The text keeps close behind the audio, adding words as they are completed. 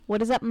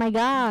What is up, my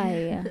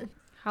guy?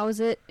 How's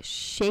it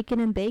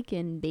shaking and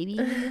baking, baby?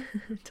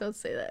 Don't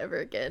say that ever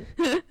again.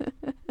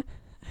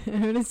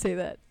 I'm gonna say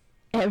that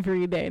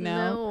every day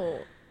now. No.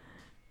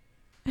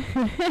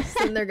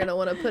 Then they're gonna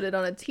want to put it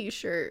on a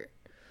t-shirt.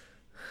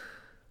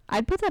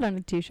 I'd put that on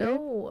a t-shirt.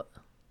 No.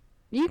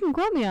 You can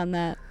quote me on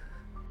that.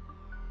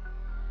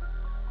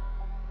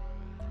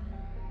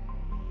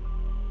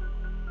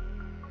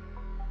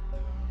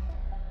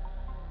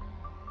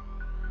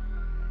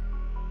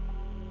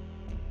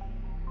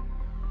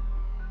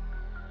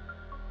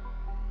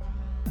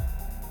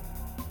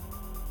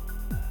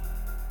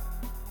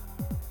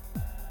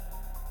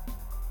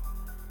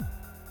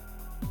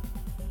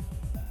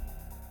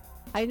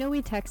 I know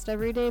we text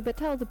every day, but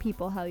tell the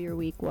people how your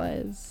week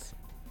was.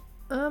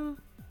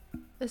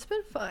 It's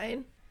been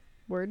fine.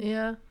 Word?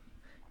 Yeah.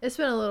 It's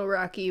been a little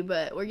rocky,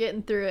 but we're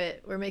getting through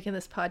it. We're making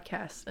this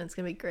podcast, and it's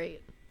gonna be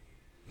great.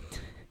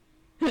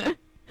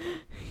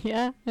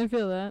 Yeah, I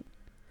feel that.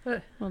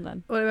 What? Well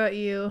done. What about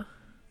you?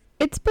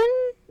 It's been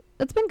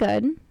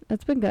good.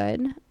 It's been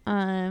good.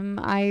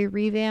 I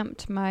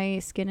revamped my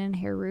skin and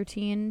hair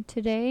routine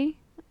today.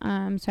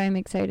 So I'm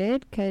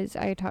excited because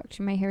I talked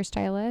to my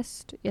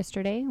hairstylist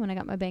yesterday when I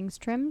got my bangs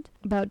trimmed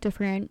about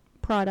different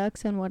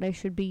products and what I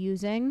should be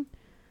using.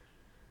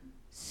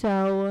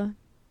 So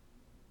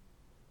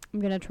I'm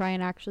going to try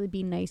and actually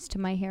be nice to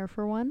my hair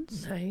for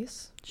once.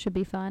 Nice. Should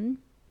be fun.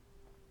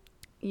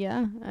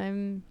 Yeah,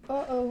 I'm...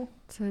 Uh-oh.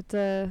 So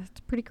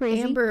it's pretty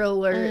crazy. Amber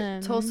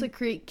alert. Tulsa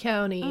Creek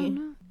County. Oh,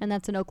 no. And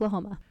that's in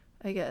Oklahoma.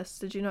 I guess.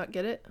 Did you not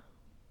get it?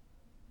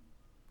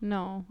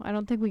 No, I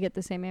don't think we get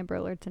the same Amber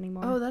Alerts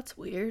anymore. Oh, that's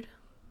weird.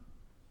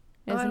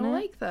 Isn't I don't it?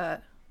 like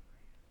that.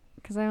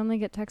 Because I only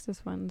get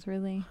Texas ones,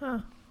 really.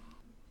 Huh.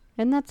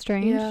 Isn't that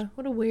strange? Yeah,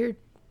 what a weird...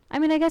 I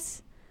mean, I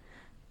guess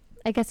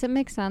it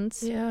makes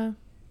sense. Yeah.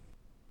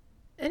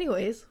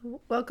 Anyways,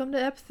 welcome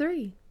to Ep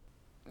 3.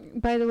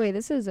 By the way,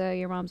 this is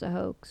Your Mom's a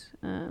Hoax,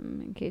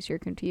 in case you're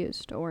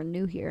confused or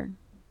new here.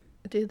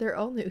 Dude, they're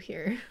all new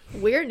here.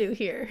 We're new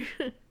here.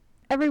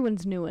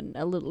 Everyone's new and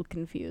a little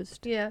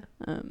confused. Yeah.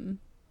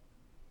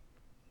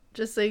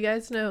 Just so you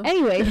guys know.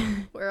 Anyway.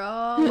 We're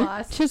all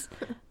lost.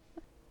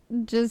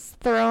 just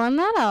throwing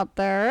that out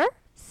there.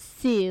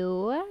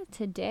 So,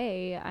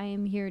 today I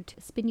am here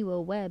to spin you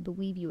a web,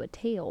 weave you a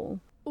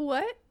tale.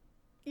 What?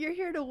 You're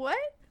here to what?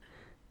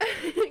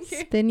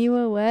 Spin you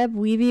a web,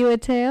 weave you a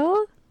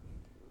tale?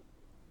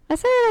 I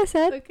said what I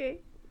said. Okay,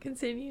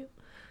 continue.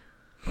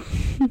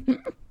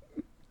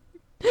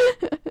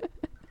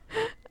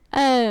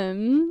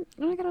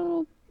 I got a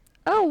little...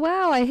 Oh,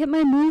 wow, I hit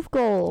my move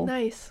goal.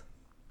 Nice.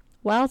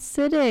 While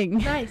sitting.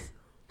 Nice.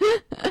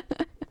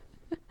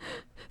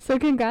 So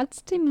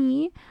congrats to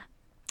me.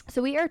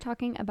 So we are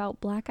talking about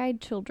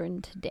black-eyed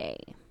children today.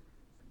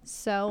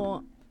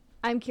 So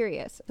I'm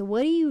curious. So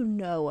what do you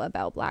know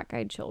about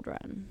black-eyed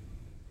children?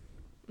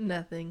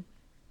 Nothing.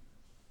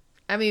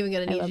 I'm even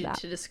going to need you that.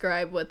 to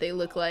describe what they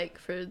look like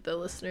for the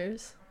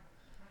listeners.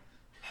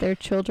 They're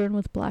children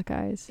with black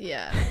eyes.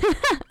 Yeah.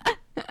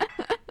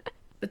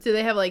 But do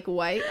they have like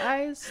white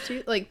eyes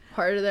too? Like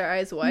part of their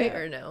eyes white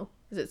or no?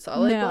 Is it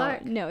solid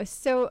black? No.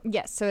 So,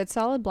 yes. So, it's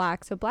solid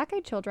black. So,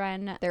 black-eyed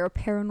children, they're a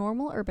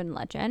paranormal urban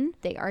legend.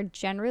 They are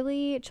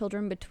generally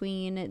children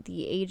between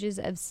the ages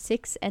of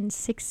 6 and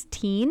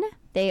 16.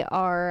 They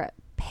are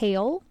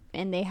pale,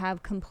 and they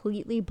have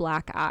completely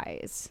black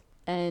eyes.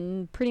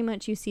 And pretty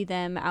much you see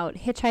them out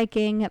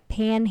hitchhiking,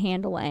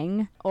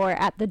 panhandling, or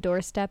at the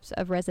doorsteps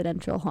of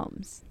residential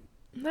homes.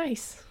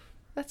 Nice.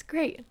 That's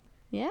great.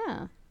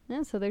 Yeah.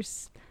 Yeah, so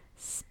there's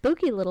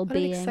spooky little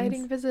beings. What an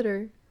exciting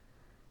visitor.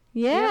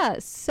 Yeah,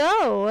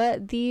 so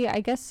the, I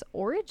guess,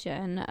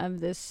 origin of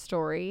this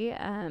story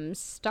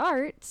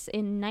starts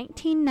in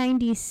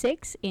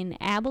 1996 in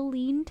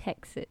Abilene,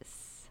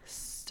 Texas.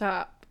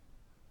 Stop.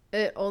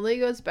 It only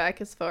goes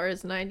back as far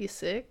as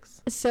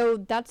 96? So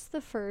that's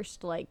the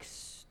first, I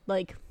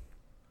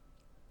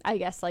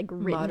guess, written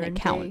Modern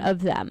account day.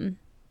 of them.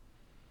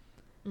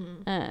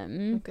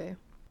 Okay.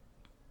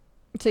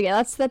 So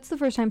yeah, that's the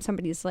first time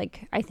somebody's,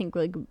 I think,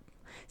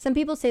 some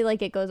people say,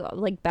 it goes,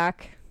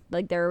 back...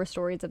 there were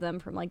stories of them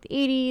from, the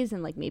 80s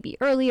and, maybe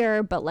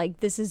earlier. But,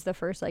 this is the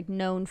first,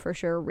 known for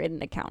sure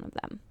written account of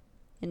them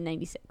in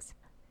 96.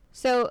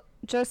 So,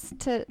 just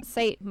to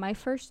cite my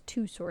first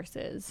two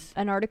sources,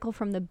 an article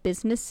from the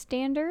Business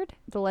Standard,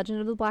 The Legend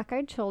of the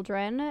Black-Eyed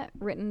Children,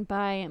 written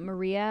by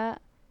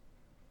Maria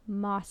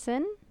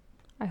Mawson.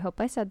 I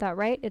hope I said that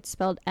right. It's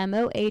spelled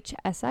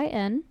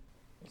Mohsin.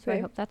 So, I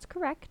hope that's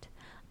correct.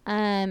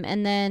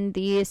 And then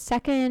the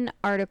second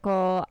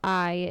article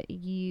I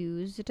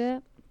used...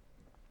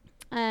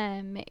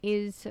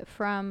 is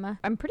from,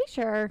 I'm pretty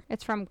sure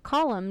it's from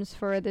columns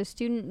for the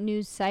student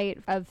news site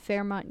of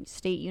Fairmont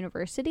State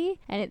University,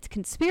 and it's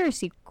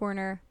Conspiracy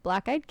Corner,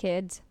 Black-Eyed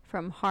Kids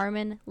from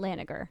Harmon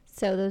Laniger.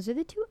 So those are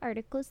the two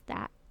articles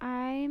that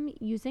I'm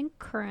using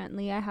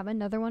currently. I have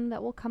another one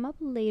that will come up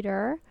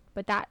later,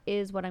 but that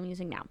is what I'm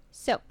using now.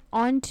 So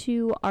on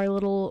to our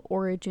little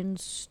origin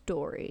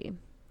story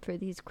for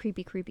these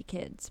creepy, creepy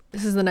kids.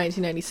 This is the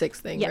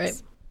 1996 thing, Yes.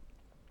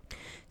 right?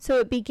 So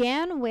it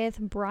began with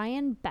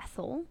Brian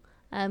Bethel,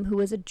 who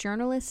was a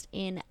journalist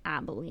in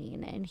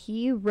Abilene, and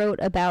he wrote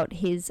about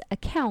his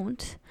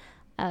account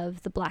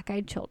of the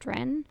black-eyed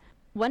children.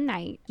 One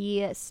night,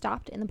 he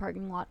stopped in the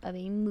parking lot of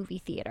a movie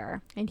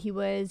theater, and he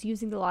was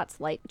using the lot's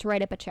light to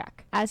write up a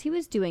check. As he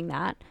was doing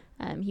that,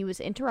 he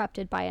was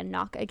interrupted by a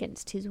knock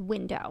against his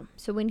window.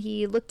 So when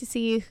he looked to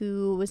see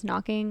who was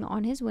knocking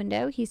on his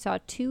window, he saw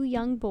two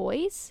young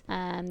boys.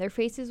 Their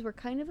faces were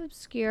kind of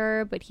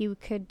obscure, but he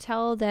could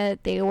tell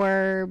that they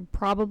were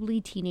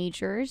probably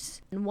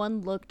teenagers, and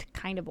one looked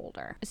kind of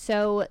older.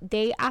 So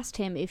they asked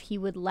him if he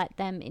would let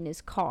them in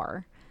his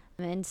car,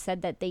 and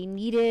said that they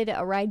needed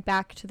a ride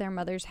back to their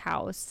mother's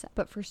house.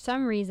 But for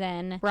some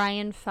reason,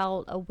 Brian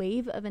felt a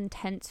wave of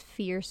intense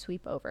fear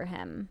sweep over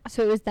him.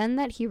 So it was then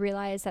that he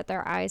realized that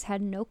their eyes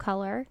had no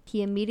color.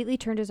 He immediately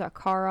turned his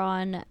car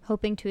on,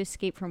 hoping to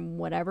escape from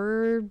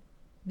whatever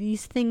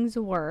these things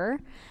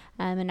were.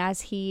 And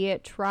as he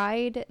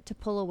tried to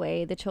pull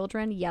away, the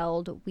children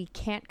yelled, "We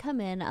can't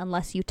come in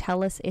unless you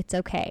tell us it's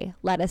okay.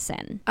 Let us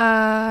in."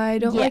 I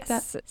don't like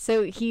that.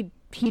 So he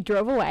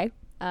drove away.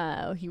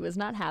 He was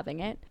not having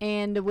it.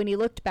 And when he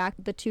looked back,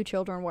 the two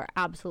children were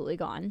absolutely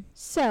gone.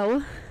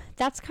 So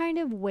that's kind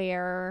of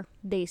where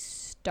they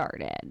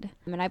started.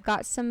 And I've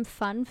got some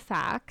fun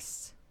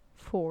facts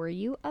for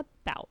you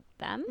about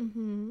them.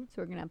 Mm-hmm.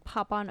 So we're going to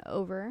pop on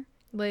over.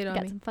 Lay it on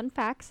Got me. some fun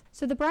facts.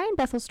 So the Brian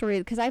Bethel story,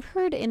 because I've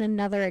heard in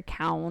another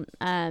account,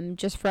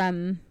 just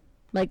from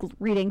like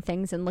reading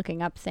things and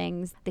looking up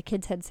things, the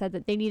kids had said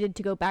that they needed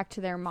to go back to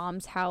their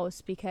mom's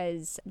house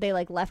because they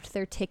like left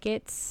their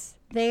tickets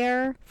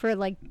there for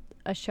like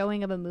a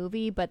showing of a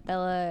movie, but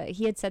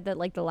he had said that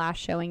like the last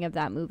showing of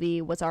that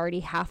movie was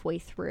already halfway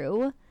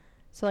through,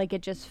 so like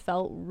it just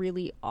felt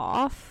really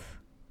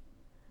off.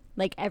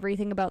 Like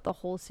everything about the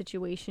whole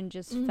situation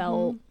just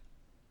felt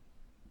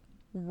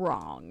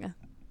wrong.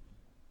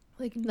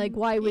 Like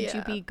why would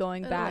you be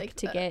going back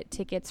to get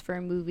tickets for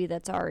a movie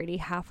that's already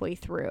halfway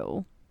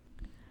through?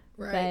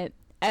 Right.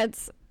 But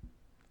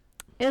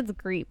it's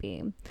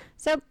creepy.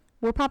 So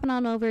we're popping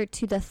on over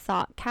to the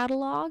Thought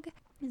Catalog.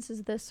 This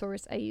is the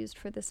source I used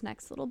for this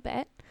next little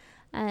bit.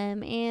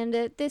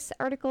 And this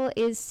article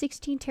is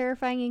 16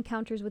 Terrifying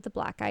Encounters with the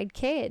Black-Eyed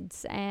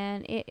Kids.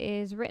 And it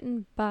is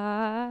written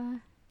by...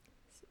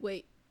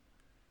 Wait.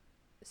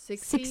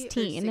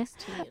 16.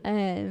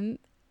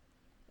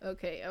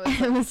 Okay.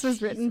 This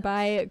was written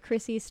by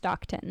Chrissy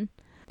Stockton.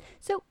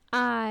 So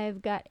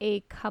I've got a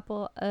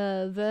couple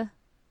of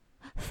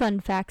fun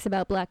facts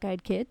about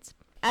black-eyed kids.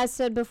 As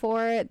said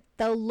before,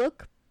 they'll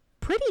look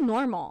pretty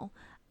normal.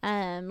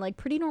 Like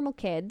pretty normal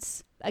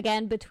kids,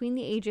 again, between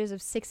the ages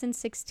of 6 and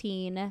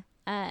 16,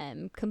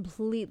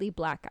 completely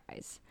black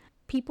eyes.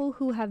 People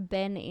who have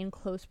been in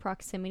close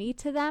proximity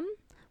to them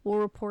will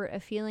report a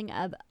feeling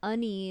of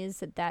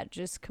unease that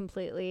just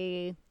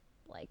completely,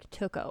 like,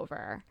 took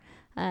over.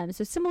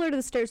 So similar to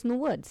the stairs in the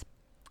woods.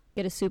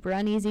 Get a super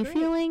uneasy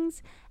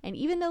feelings, and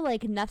even though,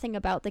 like, nothing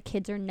about the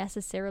kids are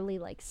necessarily,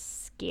 like,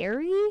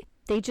 scary,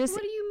 they just...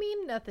 What do you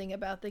mean nothing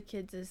about the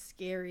kids is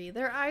scary?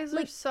 Their eyes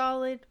are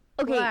solid.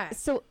 Okay, black.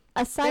 so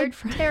they're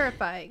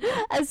terrifying.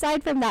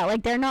 Aside from that,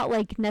 like, they're not,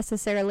 like,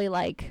 necessarily,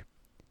 like,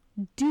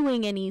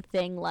 doing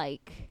anything,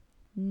 like,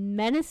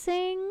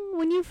 menacing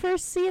when you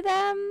first see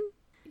them.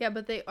 Yeah,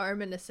 but they are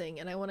menacing,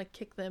 and I want to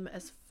kick them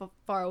as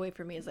far away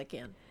from me as I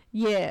can.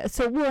 Yeah,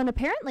 so, well, and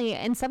apparently,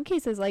 in some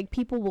cases, like,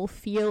 people will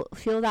feel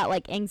that,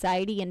 like,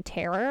 anxiety and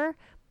terror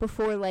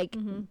before, like,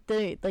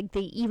 they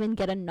even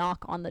get a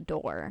knock on the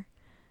door.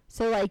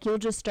 So, like, you'll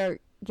just start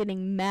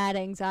getting mad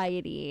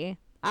anxiety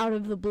out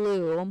of the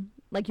blue,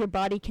 like your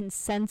body can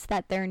sense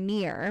that they're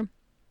near,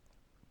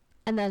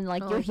 and then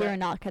like you'll hear a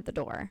knock at the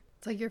door.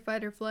 It's like your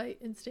fight or flight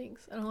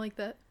instincts. I don't like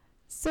that.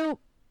 So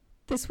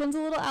this one's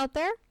a little out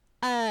there.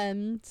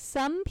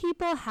 Some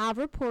people have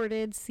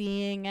reported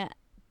seeing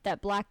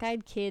that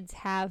black-eyed kids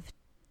have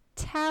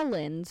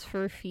talons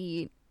for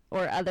feet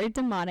or other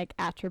demonic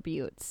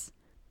attributes,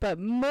 but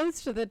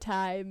most of the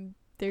time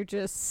they're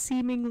just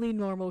seemingly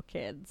normal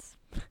kids.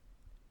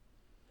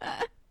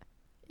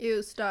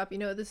 Ew, stop. You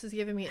know what this is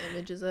giving me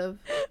images of?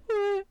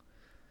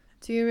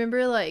 Do you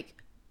remember, like,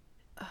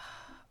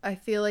 I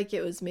feel like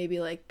it was maybe,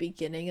 like,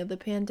 beginning of the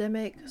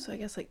pandemic, so I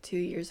guess, like, 2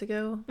 years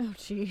ago. Oh,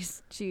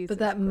 jeez. But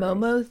that Christ.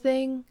 Momo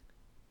thing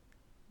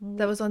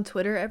that was on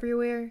Twitter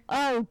everywhere.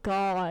 Oh,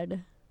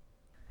 God.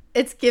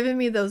 It's giving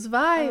me those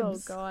vibes. Oh,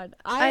 God.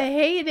 I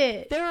hate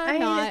it. I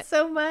hate it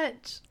so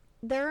much.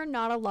 There are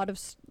not a lot of...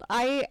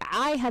 I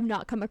have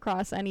not come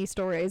across any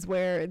stories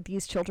where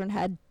these children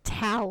had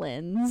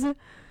talons.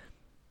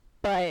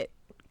 But,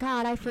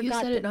 God, I forgot... You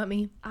said it, not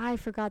me. I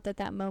forgot that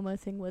Momo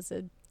thing was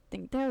a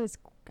thing. There was...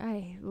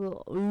 and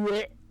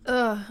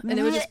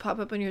it would just pop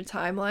up on your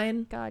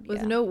timeline. God,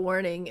 with no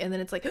warning, and then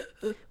it's like...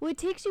 Well, it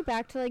takes you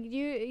back to, like,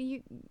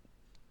 you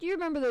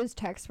remember those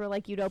texts where,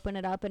 like, you'd open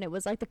it up, and it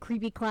was, like, the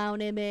creepy clown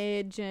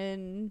image,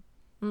 and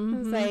it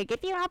was like,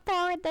 if you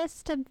upload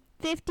this to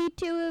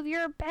 52 of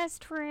your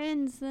best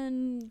friends,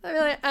 then... I'd be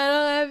like, I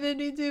don't have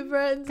 52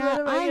 friends.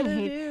 God, what am I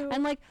gonna do?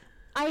 And, like...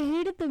 I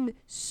hated them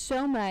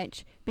so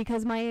much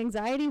because my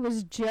anxiety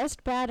was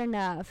just bad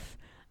enough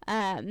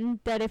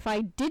that if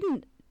I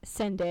didn't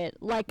send it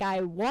like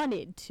I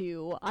wanted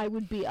to, I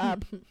would be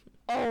up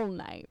all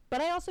night.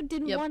 But I also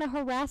didn't want to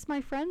harass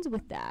my friends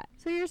with that.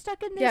 So you're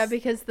stuck in this. Yeah,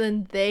 because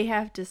then they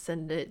have to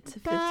send it to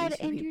 52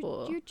 and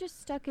people. You're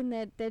just stuck in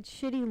that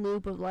shitty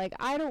loop of like,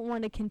 I don't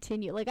want to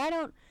continue. Like, I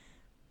don't.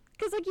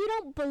 Because, like, you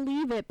don't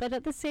believe it, but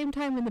at the same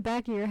time, in the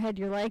back of your head,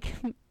 you're like,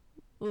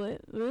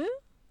 what? I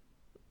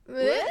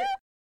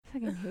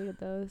fucking hated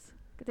those.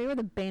 They were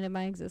the bane of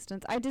my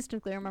existence. I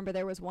distinctly remember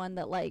there was one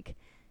that, like,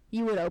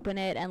 you would open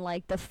it and,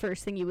 like, the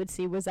first thing you would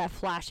see was that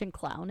flashing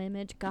clown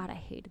image. God, I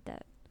hated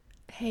that.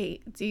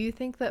 Hey, do you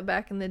think that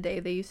back in the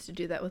day they used to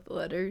do that with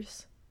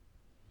letters?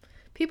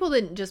 People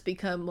didn't just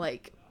become,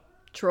 like,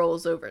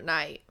 trolls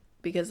overnight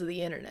because of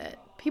the internet.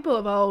 People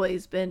have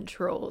always been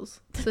trolls.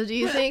 So do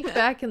you think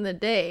back in the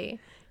day...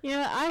 You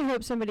know, I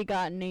hope somebody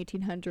got an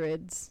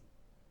 1800s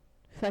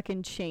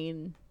fucking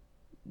chain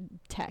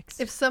text.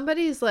 If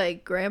somebody's,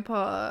 like,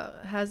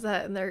 grandpa has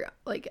that in their,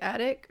 like,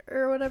 attic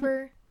or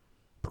whatever...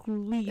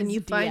 Please and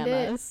you find DM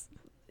it, us.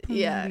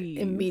 yeah, Please.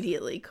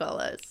 immediately call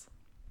us.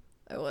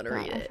 I want to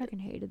read it. I fucking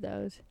hated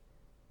those.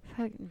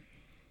 Fucking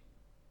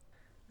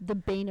the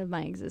bane of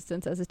my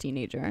existence as a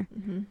teenager.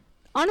 Mm-hmm.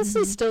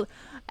 Honestly, still,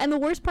 and the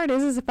worst part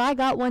is if I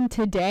got one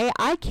today,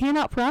 I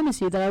cannot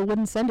promise you that I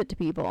wouldn't send it to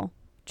people.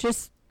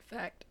 Just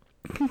fact.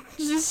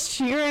 just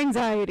sheer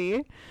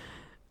anxiety.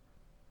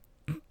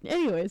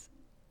 Anyways,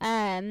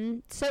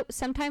 so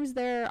sometimes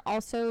they're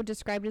also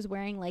described as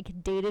wearing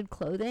like dated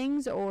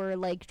clothing or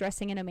like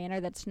dressing in a manner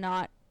that's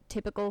not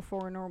typical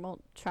for a normal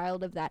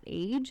child of that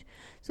age.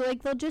 So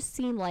like they'll just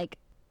seem like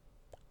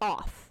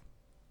off.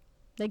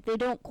 Like they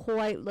don't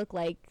quite look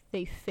like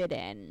they fit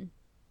in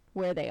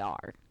where they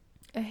are.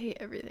 I hate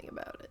everything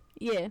about it.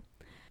 Yeah.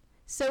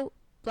 So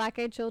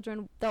black-eyed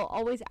children, they'll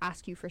always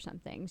ask you for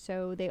something.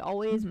 So they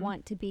always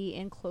want to be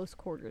in close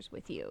quarters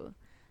with you.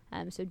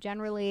 So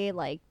generally,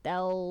 like,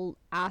 they'll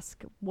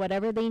ask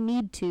whatever they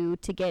need to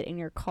get in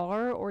your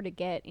car or to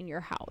get in your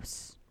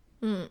house.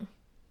 So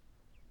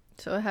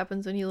what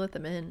happens when you let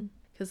them in?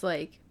 Because,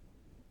 like,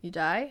 you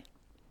die?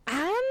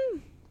 I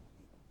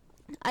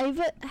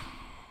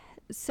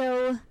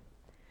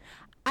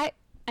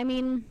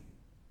mean,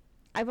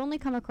 I've only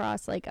come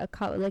across like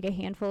a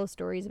handful of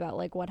stories about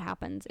like what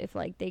happens if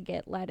like they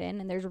get let in,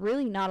 and there's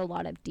really not a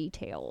lot of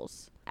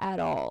details at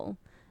all.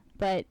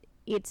 But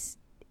it's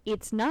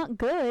not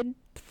good.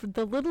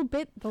 The little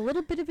bit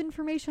of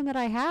information that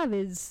I have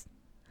is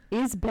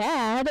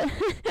bad.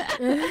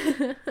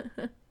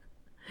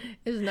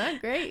 It's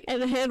not great.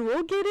 And then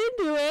we'll get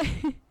into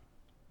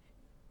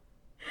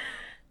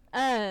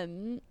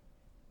it.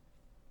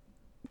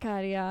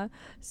 God, yeah.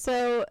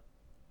 So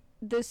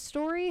the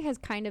story has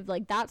kind of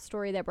like that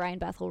story that Brian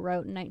Bethel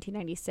wrote in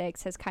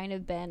 1996 has kind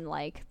of been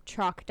like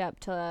chalked up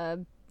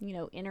to, you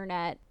know,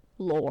 internet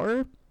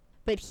lore.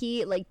 But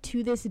he, like,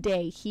 to this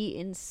day, he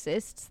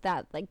insists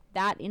that, like,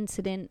 that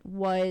incident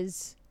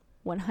was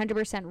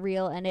 100%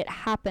 real and it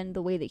happened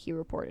the way that he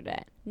reported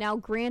it. Now,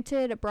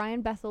 granted,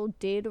 Brian Bethel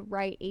did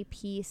write a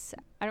piece,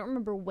 I don't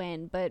remember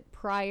when, but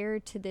prior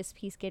to this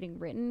piece getting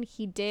written,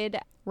 he did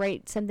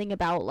write something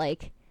about,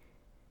 like,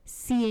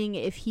 seeing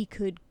if he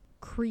could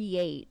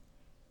create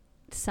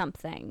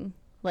something,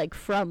 like,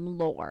 from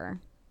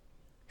lore.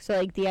 So,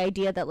 like, the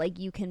idea that, like,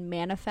 you can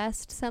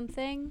manifest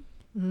something.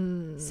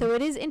 So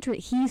it is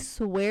interesting. He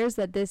swears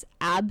that this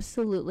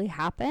absolutely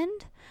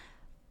happened,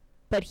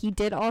 but he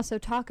did also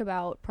talk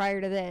about, prior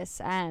to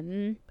this,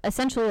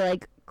 essentially,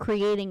 like,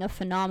 creating a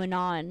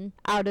phenomenon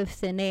out of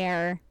thin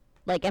air,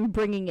 like, and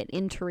bringing it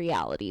into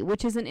reality,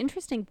 which is an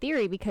interesting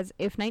theory, because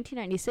if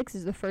 1996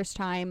 is the first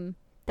time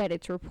that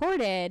it's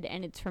reported,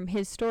 and it's from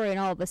his story, and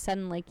all of a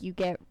sudden, like, you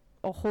get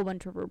a whole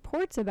bunch of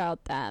reports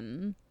about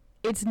them,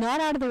 it's not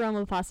out of the realm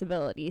of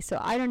possibility. So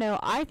I don't know.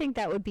 I think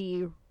that would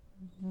be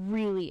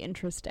really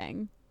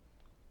interesting.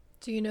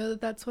 Do you know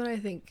that that's what I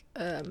think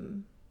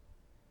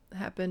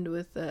happened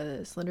with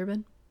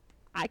Slenderman?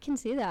 I can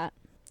see that.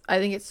 I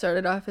think it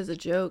started off as a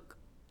joke.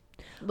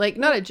 Like,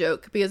 not a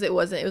joke, because it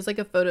wasn't. It was like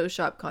a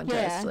Photoshop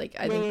contest. Yeah. Like,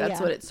 I think that's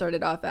what it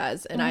started off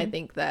as. And I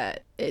think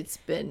that it's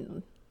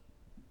been,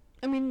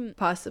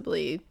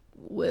 possibly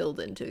willed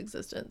into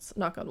existence.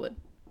 Knock on wood.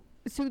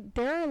 So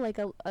there are, like,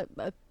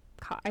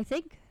 I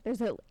think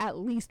there's at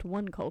least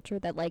one culture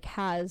that, like,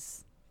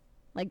 has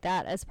like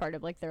that as part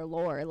of like their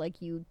lore,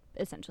 like you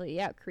essentially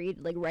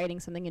create, like, writing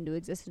something into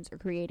existence or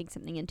creating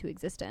something into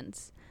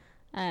existence.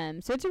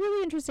 So it's a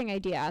really interesting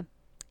idea.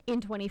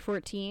 In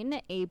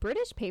 2014, a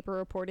British paper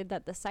reported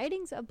that the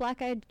sightings of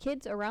black-eyed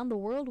kids around the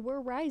world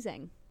were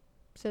rising.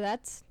 So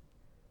that's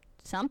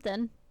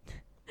something.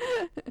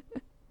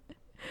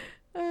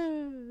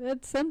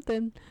 That's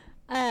something.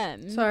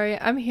 Sorry,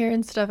 I'm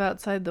hearing stuff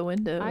outside the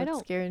window. It's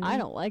scaring me. I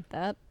don't like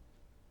that.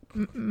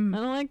 I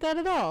don't like that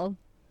at all.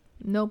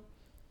 Nope.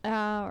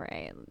 All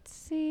right, let's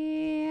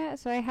see.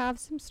 So I have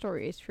some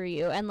stories for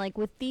you, and like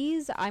with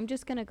these, I'm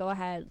just gonna go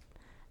ahead.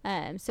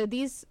 So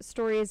these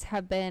stories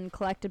have been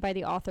collected by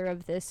the author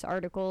of this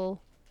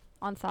article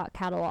on Thought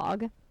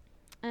Catalog.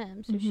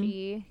 So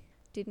she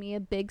did me a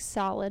big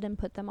solid and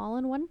put them all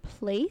in one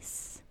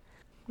place.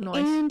 Nice.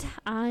 And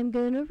I'm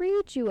going to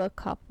read you a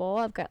couple.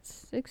 I've got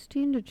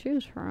 16 to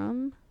choose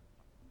from.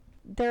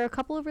 There are a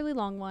couple of really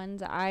long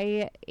ones.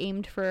 I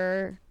aimed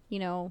for, you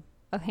know,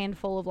 a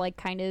handful of like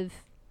kind of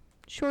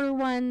shorter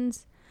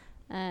ones.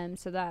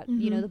 So that,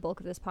 you know, the bulk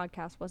of this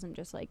podcast wasn't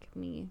just like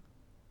me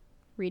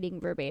reading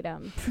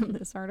verbatim from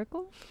this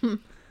article.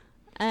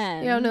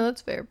 Yeah, no,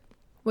 that's fair.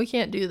 We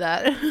can't do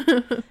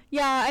that.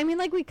 Yeah, I mean,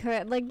 like, we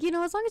could, like, you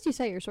know, as long as you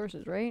cite your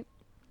sources, right?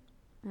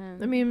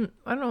 I mean,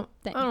 I don't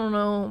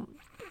know.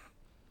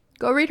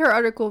 Go read her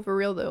article for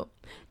real, though.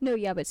 No,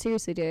 yeah, but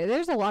seriously, dude,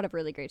 there's a lot of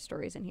really great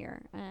stories in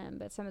here.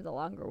 But some of the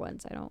longer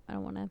ones, I don't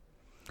want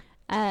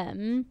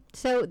to.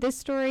 So this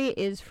story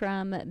is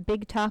from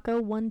Big Taco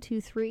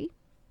 123.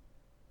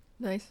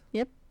 Nice.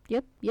 Yep.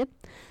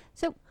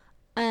 So,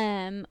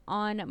 on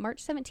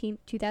March 17th,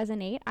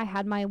 2008, I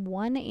had my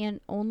one and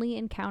only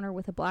encounter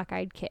with a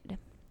black-eyed kid.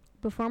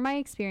 Before my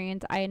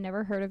experience, I had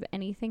never heard of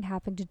anything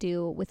having to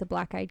do with the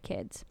black-eyed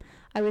kids.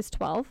 I was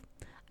 12.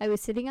 I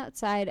was sitting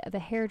outside of a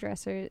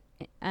hairdresser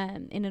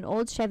in an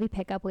old Chevy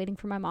pickup waiting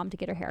for my mom to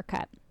get her hair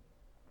cut.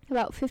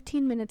 About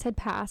 15 minutes had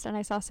passed, and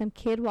I saw some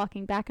kid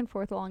walking back and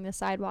forth along the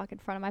sidewalk in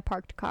front of my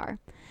parked car.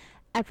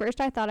 At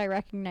first, I thought I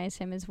recognized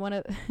him as one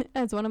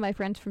of my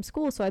friends from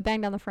school, so I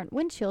banged on the front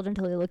windshield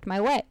until he looked my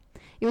way.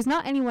 It was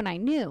not anyone I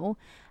knew.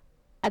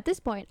 At this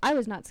point, I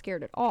was not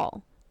scared at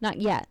all. Not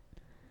yet.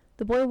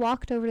 The boy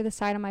walked over to the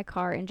side of my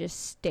car and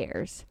just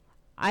stares.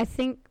 I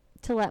think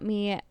to let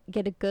me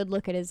get a good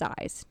look at his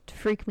eyes, to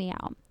freak me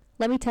out.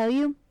 Let me tell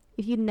you,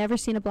 if you've never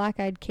seen a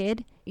black-eyed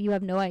kid, you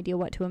have no idea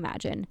what to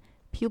imagine.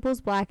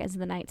 Pupils black as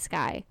the night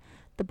sky.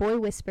 The boy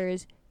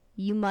whispers,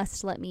 "You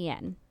must let me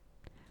in."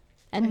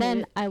 And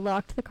then I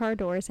locked the car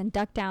doors and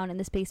ducked down in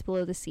the space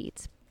below the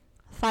seats.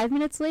 5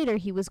 minutes later,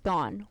 he was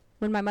gone.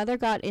 When my mother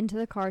got into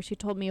the car, she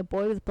told me a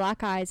boy with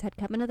black eyes had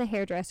come into the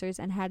hairdresser's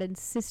and had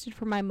insisted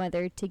for my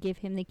mother to give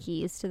him the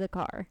keys to the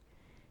car.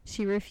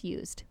 She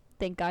refused.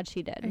 Thank God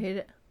she did. I hate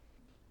it.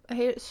 I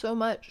hate it so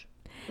much.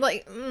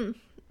 Like,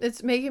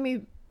 it's making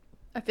me...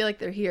 I feel like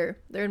they're here.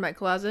 They're in my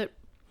closet.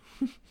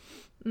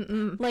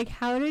 Like,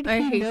 how did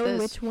he know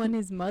which one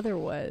his mother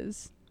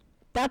was?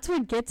 That's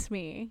what gets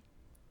me.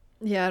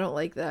 Yeah, I don't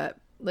like that.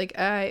 Like,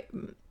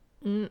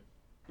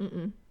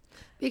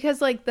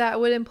 because, like, that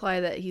would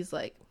imply that he's,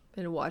 like,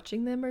 been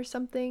watching them or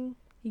something.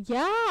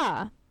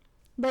 Yeah.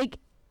 Like,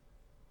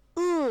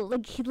 ooh,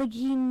 like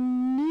he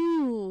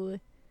knew.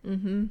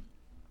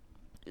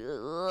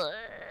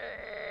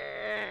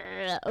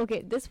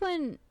 Okay, this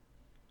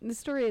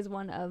story is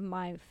one of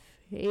my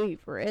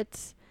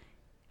favorites.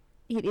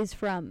 It is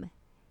from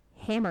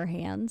Hammer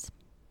Hands.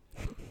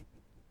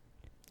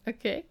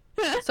 Okay.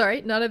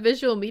 Sorry, not a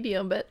visual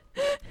medium, but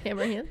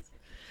hammer hands.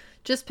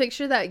 Just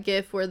picture that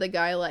gif where the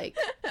guy, like,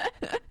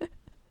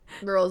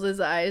 rolls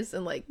his eyes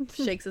and, like,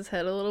 shakes his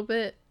head a little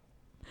bit.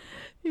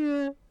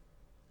 Yeah.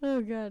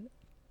 Oh, God.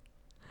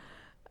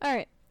 All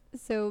right.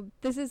 So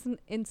this is an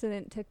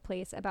incident took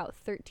place about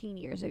 13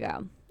 years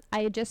ago.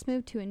 I had just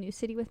moved to a new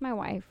city with my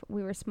wife.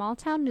 We were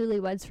small-town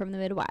newlyweds from the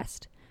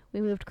Midwest.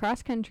 We moved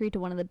cross-country to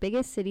one of the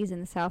biggest cities in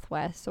the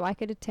Southwest so I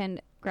could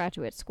attend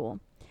graduate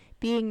school.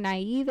 Being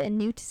naive and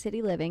new to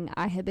city living,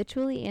 I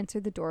habitually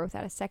answered the door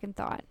without a second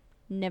thought.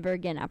 Never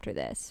again after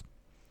this.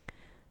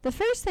 The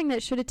first thing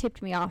that should have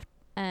tipped me off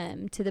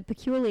to the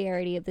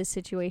peculiarity of this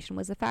situation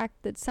was the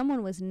fact that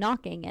someone was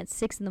knocking at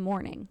 6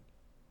 a.m.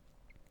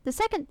 The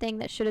second thing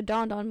that should have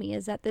dawned on me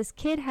is that this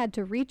kid had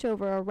to reach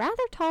over a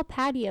rather tall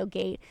patio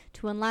gate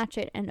to unlatch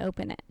it and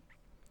open it.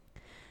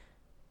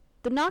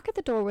 The knock at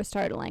the door was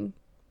startling.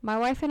 My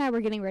wife and I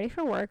were getting ready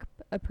for work,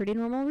 a pretty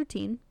normal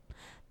routine.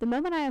 The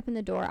moment I opened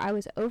the door, I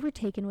was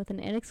overtaken with an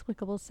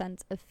inexplicable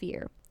sense of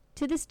fear.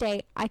 To this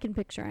day, I can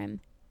picture him.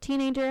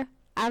 Teenager,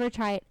 average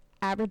height,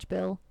 average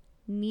build,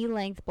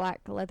 knee-length black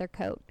leather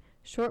coat,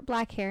 short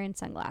black hair and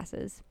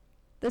sunglasses.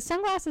 The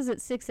sunglasses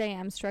at 6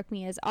 a.m. struck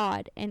me as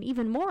odd, and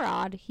even more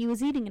odd, he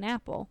was eating an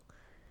apple.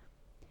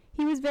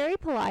 He was very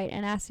polite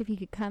and asked if he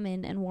could come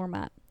in and warm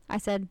up. I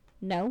said,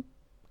 no,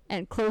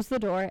 and closed the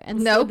door and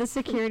slid the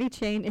security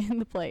chain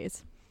into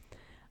place.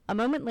 A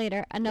moment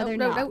later, another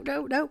knock.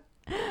 No.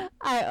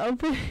 I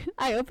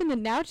opened the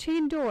now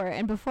chained door,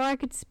 and before I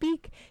could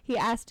speak, he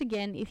asked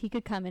again if he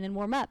could come in and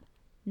warm up.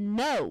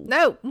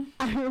 No,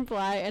 I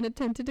reply and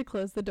attempted to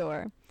close the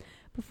door.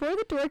 Before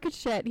the door could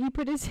shut, he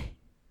put his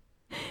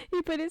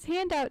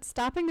hand out,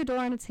 stopping the door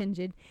on its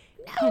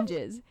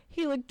hinges.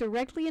 He looked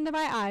directly into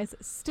my eyes,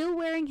 still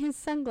wearing his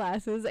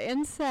sunglasses,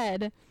 and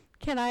said,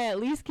 "Can I at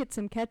least get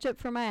some ketchup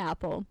for my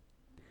apple?"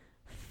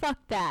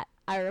 "Fuck that,"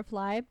 I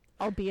replied,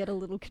 albeit a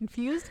little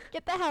confused.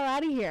 "Get the hell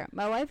out of here.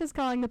 My wife is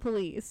calling the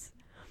police."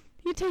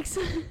 He takes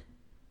some...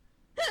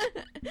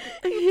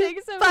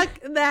 Fuck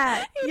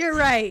that. You're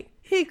right.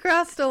 He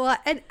crossed a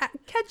lot. And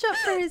ketchup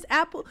for his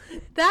apple.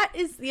 That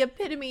is the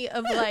epitome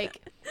of,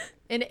 like,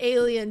 an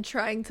alien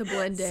trying to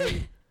blend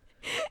in.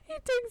 He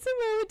takes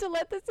a moment to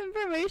let this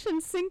information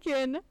sink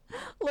in,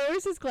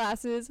 lowers his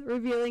glasses,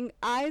 revealing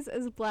eyes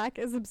as black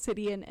as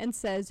obsidian, and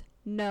says,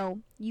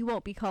 "No, you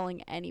won't be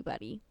calling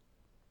anybody."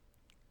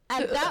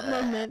 At that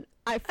moment,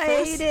 I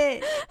hate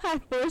it. I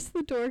force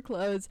the door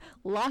closed,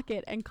 lock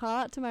it, and call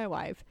out to my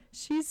wife.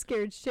 She's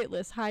scared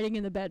shitless, hiding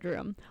in the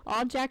bedroom,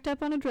 all jacked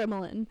up on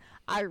adrenaline.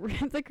 I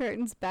rip the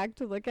curtains back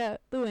to look out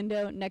the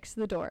window next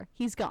to the door.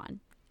 He's gone.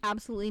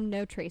 Absolutely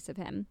no trace of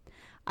him.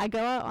 I go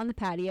out on the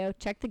patio,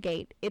 check the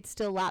gate. It's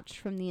still latched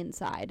from the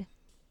inside.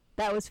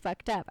 That was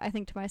fucked up, I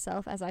think to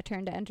myself as I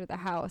turn to enter the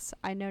house.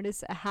 I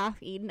notice a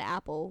half-eaten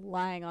apple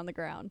lying on the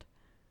ground.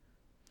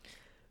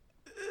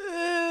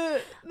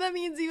 That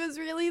means he was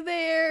really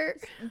there.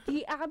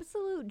 The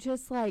absolute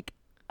just like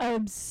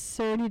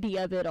absurdity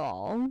of it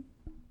all.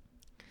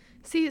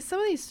 See, some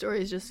of these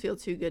stories just feel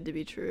too good to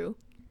be true.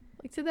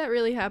 Like, did that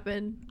really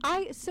happen?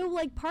 So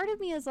like part of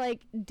me is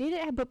like, did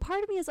it? But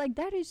part of me is like,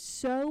 that is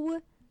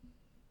so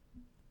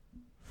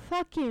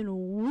fucking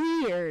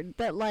weird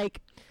that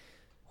like,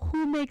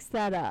 who makes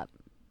that up?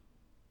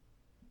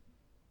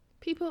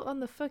 People on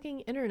the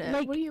fucking internet.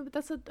 Like, what do you?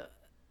 That's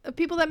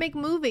people that make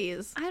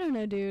movies. I don't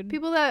know, dude.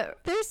 People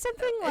that There's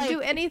something like do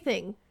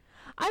anything.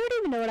 I don't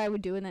even know what I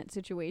would do in that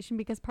situation,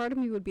 because part of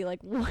me would be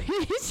like, what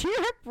is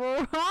your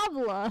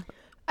problem?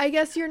 I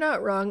guess you're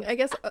not wrong. I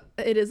guess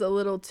it is a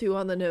little too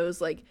on the nose.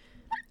 Like,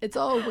 it's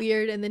all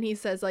weird, and then he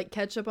says like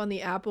ketchup on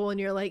the apple, and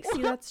you're like,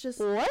 see, that's just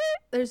What?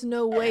 There's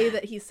no way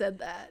that he said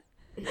that.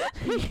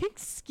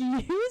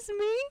 Excuse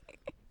me?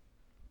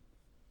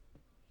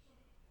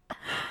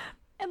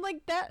 And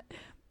like that,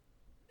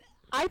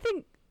 I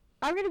think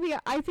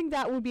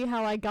that would be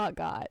how I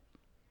got.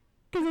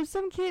 Because if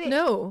some kid...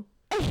 No.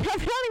 I'm not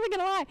even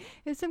gonna lie.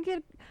 If some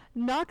kid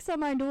knocks on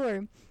my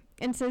door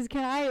and says,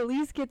 "Can I at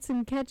least get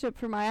some ketchup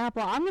for my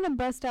apple?" I'm gonna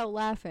bust out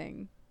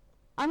laughing.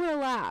 I'm gonna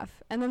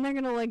laugh, and then they're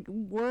gonna like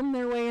worm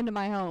their way into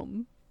my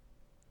home.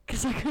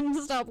 Because I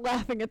couldn't stop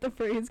laughing at the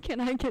phrase, "Can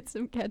I get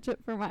some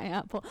ketchup for my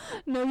apple?"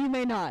 No, you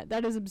may not.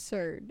 That is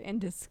absurd and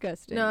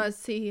disgusting. No,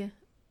 see,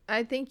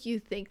 I think you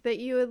think that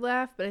you would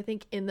laugh, but I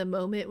think in the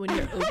moment when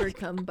you're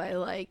overcome by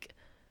like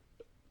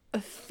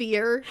a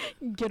fear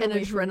Get and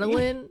away from me.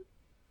 adrenaline,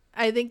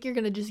 I think you're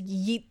gonna just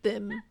yeet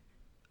them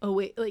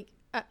away. Like,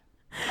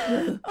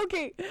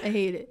 Okay, I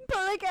hate it. but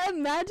like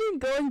imagine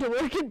going to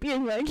work and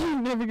being like,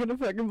 "You're never gonna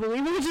fucking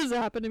believe what just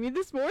happened to me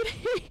this morning."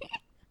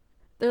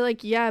 They're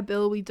like, "Yeah,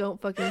 Bill, we don't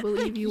fucking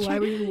believe you. Why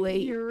were you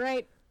late?" You're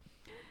right.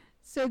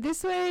 So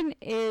this one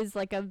is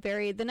like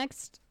the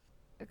next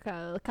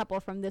couple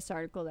from this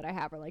article that I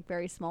have are like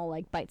very small,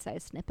 like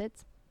bite-sized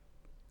snippets.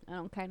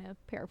 I'll kind of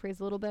paraphrase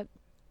a little bit.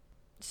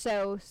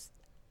 So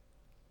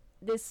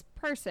this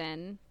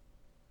person,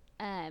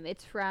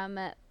 it's from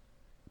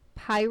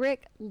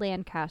Pyrick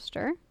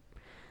Lancaster,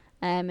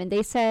 and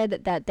they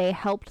said that they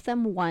helped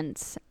them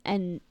once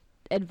and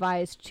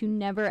advised to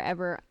never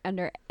ever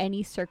under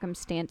any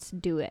circumstance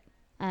do it.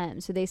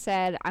 So they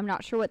said, "I'm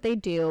not sure what they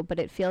do, but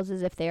it feels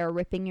as if they are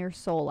ripping your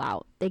soul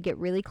out. They get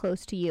really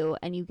close to you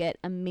and you get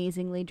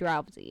amazingly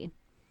drowsy."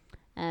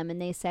 And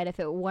they said, "If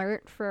it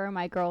weren't for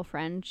my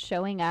girlfriend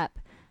showing up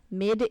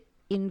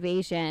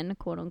mid-invasion,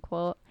 quote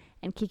unquote,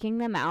 and kicking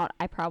them out,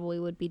 I probably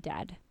would be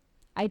dead.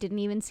 I didn't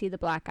even see the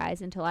black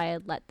eyes until I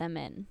had let them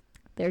in.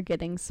 They're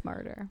getting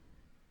smarter."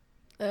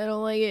 I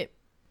don't like it.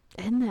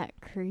 Isn't that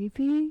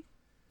creepy?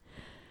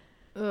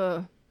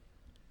 Ugh.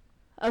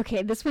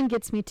 Okay, this one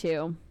gets me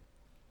too.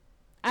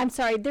 I'm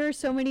sorry, there are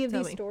so many of Tell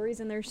these me. stories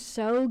and they're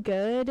so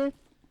good.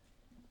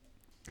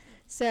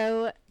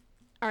 So,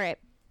 all right.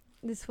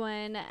 This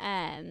one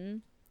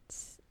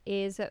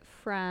is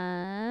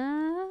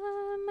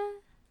from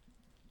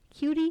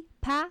Cutie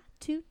Pie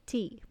to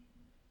Tea.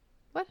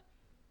 What?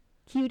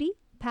 Cutie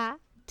Pie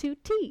to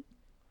Tea.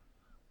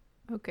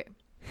 Okay.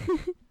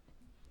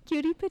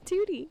 Cutie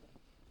patootie.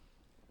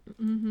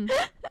 Mm-hmm.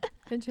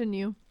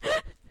 Continue.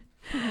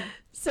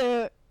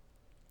 So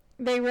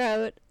they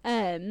wrote,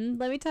 let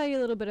me tell you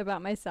a little bit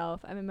about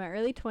myself. I'm in my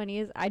early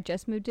 20s. I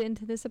just moved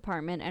into this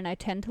apartment and I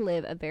tend to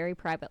live a very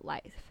private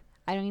life.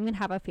 I don't even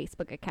have a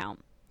Facebook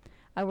account.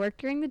 I work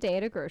during the day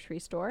at a grocery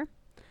store.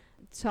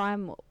 So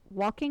I'm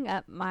walking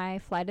up my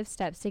flight of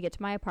steps to get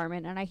to my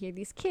apartment and I hear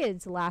these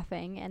kids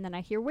laughing and then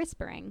I hear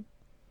whispering.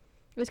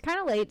 It was kind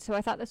of late, so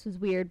I thought this was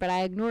weird, but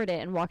I ignored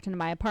it and walked into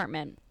my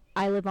apartment.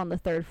 I live on the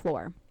 3rd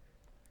floor.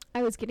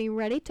 I was getting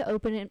ready to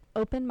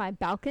open my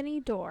balcony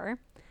door.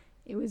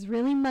 It was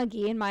really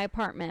muggy in my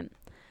apartment.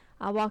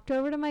 I walked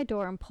over to my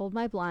door and pulled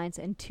my blinds,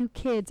 and 2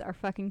 kids are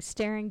fucking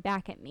staring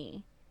back at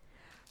me.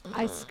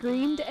 I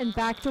screamed and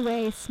backed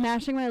away,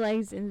 smashing my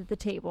legs into the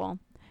table.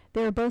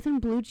 They were both in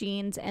blue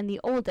jeans, and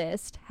the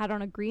oldest had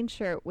on a green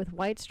shirt with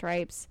white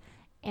stripes,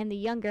 and the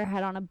younger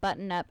had on a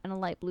button-up and a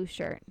light blue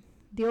shirt.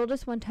 The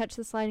oldest one touched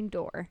the sliding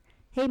door.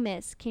 "Hey,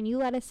 miss, can you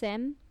let us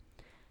in?"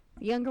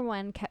 The younger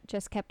one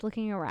just kept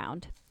looking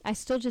around. I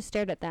still just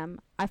stared at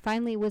them. I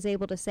finally was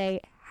able to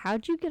say,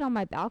 "How'd you get on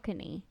my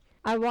balcony?"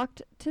 I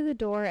walked to the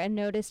door and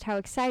noticed how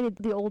excited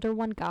the older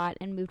one got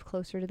and moved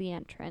closer to the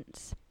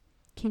entrance.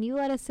 "Can you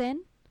let us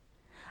in?"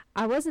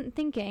 I wasn't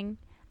thinking.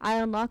 I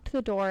unlocked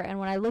the door, and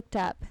when I looked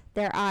up,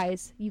 their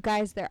eyes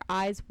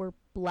were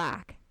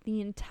black.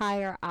 The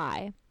entire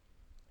eye.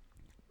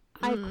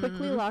 I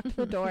quickly locked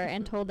the door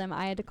and told them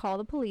I had to call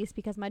the police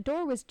because my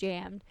door was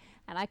jammed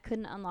and I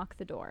couldn't unlock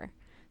the door.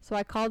 So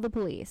I called the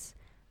police.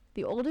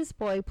 The oldest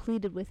boy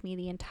pleaded with me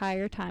the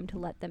entire time to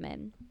let them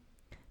in.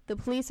 The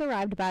police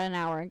arrived about an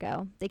hour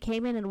ago. They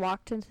came in and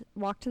walked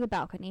to the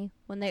balcony.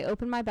 When they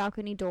opened my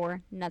balcony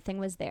door, nothing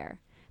was there.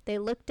 They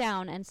looked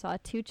down and saw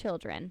 2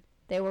 children.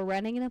 They were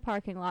running in the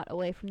parking lot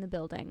away from the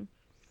building.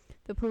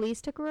 The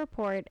police took a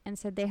report and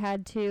said they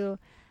had to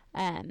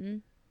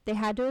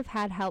have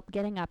had help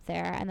getting up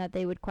there and that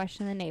they would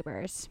question the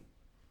neighbors.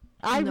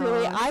 I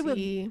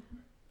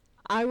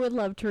would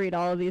love to read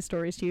all of these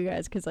stories to you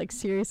guys because, like,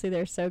 seriously,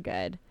 they're so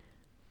good.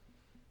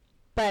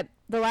 But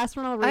the last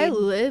one I'll read. I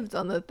lived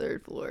on the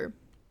 3rd floor.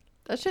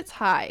 That shit's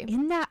high.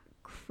 Isn't that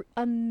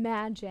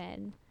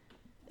imagine?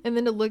 And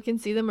then to look and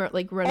see them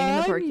like running in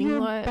the parking your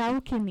lot.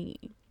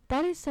 Balcony.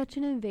 That is such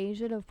an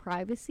invasion of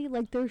privacy.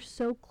 Like, they're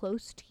so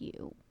close to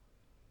you.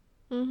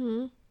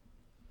 Mm-hmm.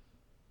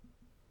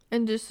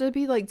 And just to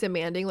be like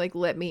demanding, like,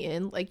 let me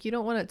in. Like, you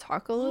don't want to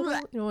talk a little?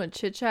 You don't want to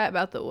chit chat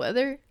about the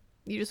weather?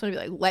 You just want to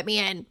be like, let me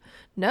in.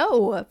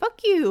 No,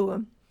 fuck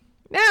you.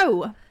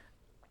 No.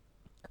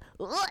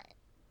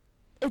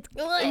 It's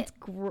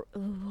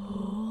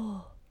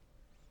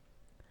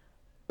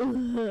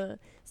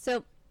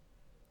So,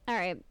 all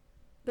right.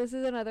 This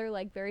is another,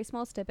 like, very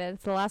small snippet.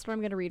 It's the last one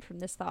I'm going to read from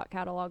this Thought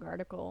Catalog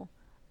article.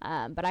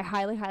 But I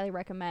highly, highly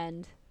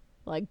recommend,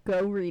 like,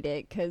 go read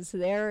it because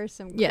there are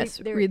some... Yes,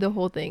 read the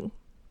whole thing.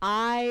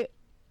 I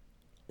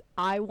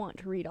want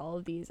to read all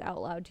of these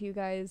out loud to you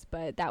guys,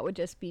 but that would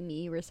just be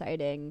me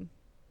reciting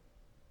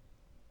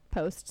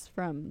posts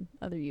from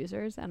other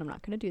users, and I'm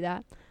not going to do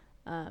that.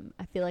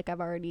 I feel like I've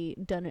already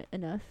done it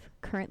enough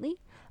currently,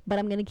 but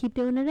I'm going to keep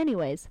doing it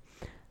anyways.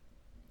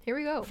 Here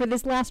we go. For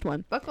this last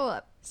one. Buckle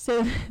up.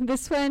 So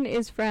this one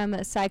is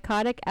from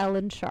Psychotic L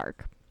and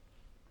Shark.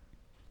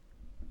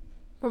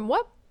 From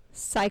what?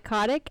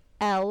 Psychotic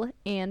L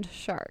and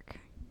Shark.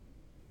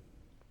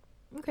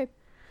 Okay.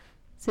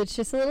 So it's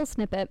just a little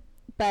snippet,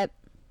 but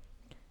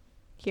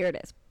here it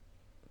is.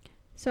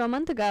 So a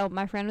month ago,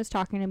 my friend was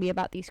talking to me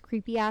about these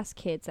creepy-ass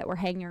kids that were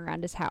hanging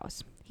around his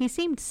house. He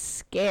seemed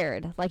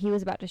scared, like he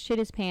was about to shit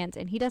his pants,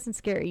 and he doesn't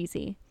scare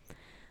easy.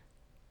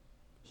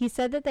 He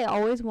said that they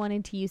always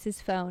wanted to use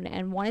his phone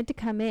and wanted to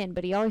come in,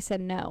 but he always said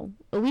no.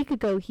 A week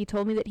ago, he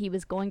told me that he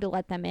was going to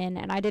let them in,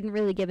 and I didn't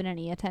really give it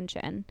any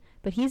attention.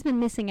 But he's been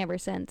missing ever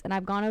since, and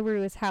I've gone over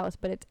to his house,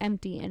 but it's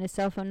empty, and his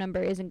cell phone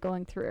number isn't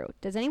going through.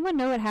 Does anyone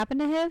know what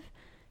happened to him?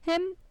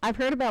 I've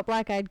heard about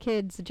black-eyed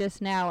kids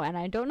just now, and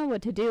I don't know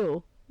what to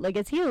do. Like,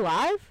 is he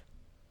alive?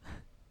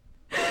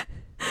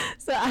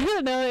 So I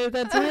don't know if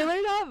that's real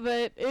or not,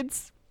 but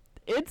it's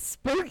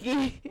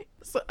spooky.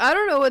 So I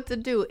don't know what to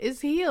do.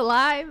 Is he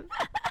alive?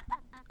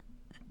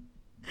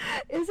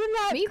 Isn't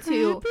that me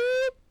creepy? too?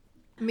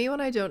 Me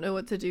when I don't know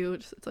what to do,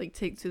 just like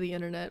take to the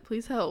internet.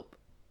 Please help.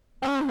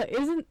 All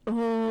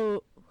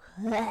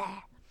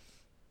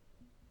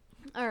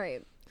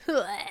right.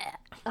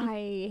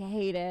 I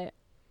hate it.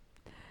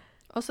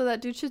 Also,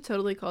 that dude should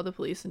totally call the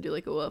police and do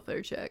like a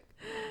welfare check.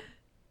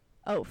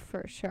 Oh,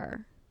 for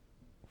sure.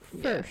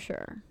 For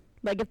sure.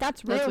 Like, if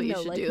that's real, what you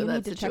should like, do you in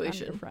need that to check on your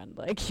situation. friend.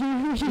 Like,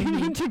 you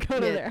need to go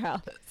to their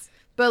house.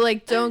 But,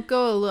 like, don't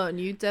go alone.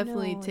 You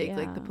definitely No, take,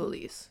 like, the yeah.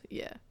 police.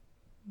 Yeah.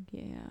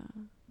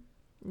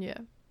 Yeah.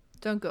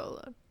 Don't go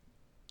alone.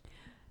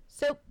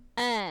 So,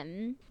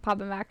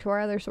 popping back to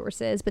our other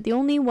sources, but the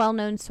only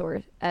well-known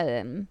source,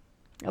 of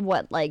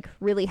what, like,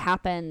 really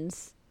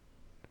happens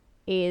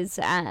is,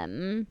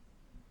 I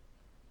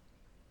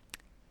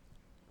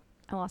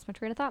lost my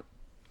train of thought.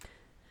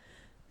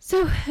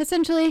 So,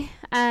 essentially,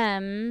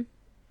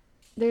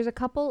 there's a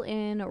couple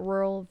in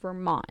rural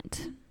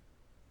Vermont.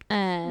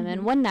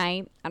 And one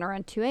night, at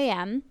around 2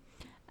 a.m.,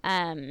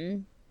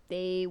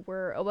 they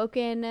were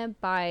awoken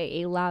by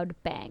a loud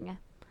bang.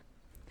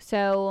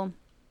 So,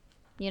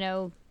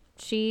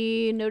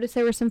 she noticed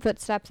there were some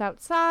footsteps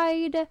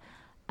outside.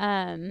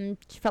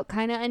 She felt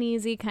kind of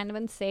uneasy, kind of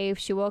unsafe.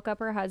 She woke up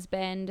her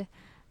husband.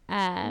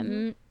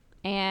 And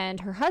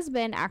her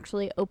husband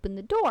actually opened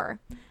the door.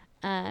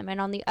 And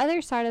on the other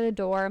side of the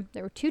door,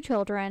 there were 2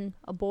 children,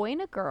 a boy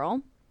and a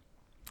girl.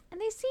 And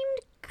they seemed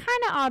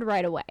kind of odd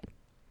right away.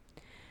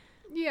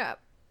 Yeah.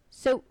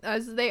 So,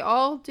 as they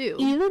all do.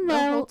 Even though,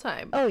 the whole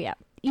time. Oh, yeah.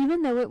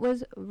 Even though it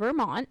was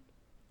Vermont,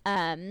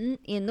 in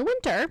the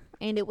winter,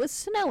 and it was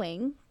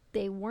snowing,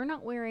 they were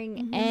not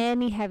wearing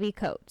any heavy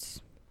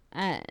coats.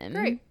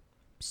 Great.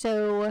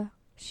 So,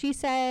 she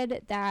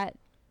said that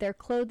their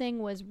clothing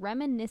was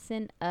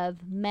reminiscent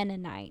of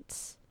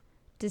Mennonites,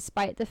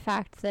 despite the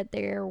fact that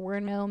there were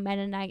no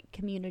Mennonite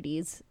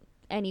communities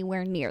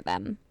anywhere near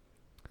them.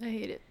 I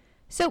hate it.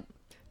 So,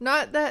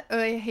 not that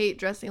I hate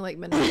dressing like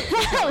Mennonites.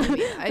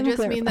 I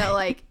just mean that,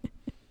 like,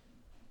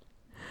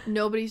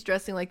 nobody's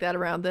dressing like that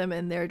around them,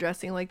 and they're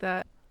dressing like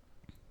that.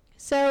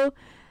 So,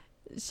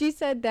 she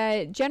said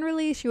that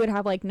generally she would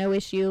have, like, no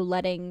issue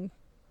letting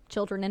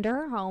children into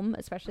her home,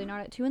 especially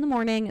not at 2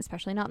 a.m,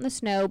 especially not in the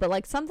snow. But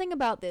like something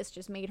about this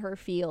just made her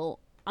feel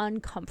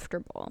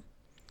uncomfortable.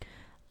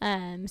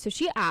 So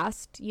she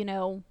asked, you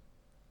know,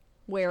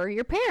 where are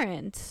your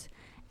parents?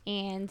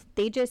 And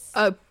they just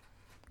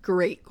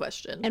great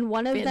question. And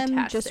one of them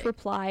just Fantastic.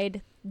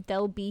 replied,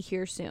 they'll be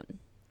here soon.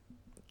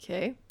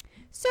 Okay.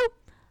 So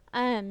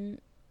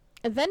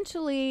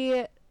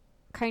eventually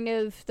kind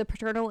of the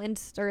paternal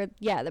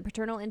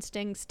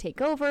instincts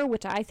take over,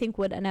 which I think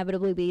would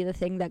inevitably be the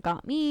thing that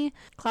got me,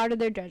 clouded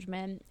their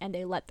judgment, and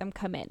they let them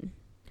come in.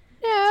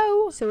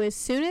 No. So as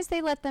soon as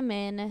they let them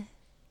in,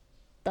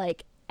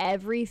 like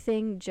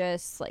everything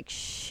just like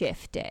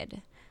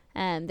shifted.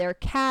 And their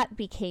cat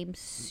became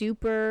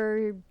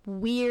super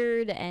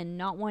weird and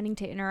not wanting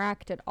to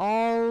interact at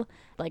all,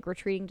 like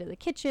retreating to the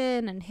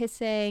kitchen and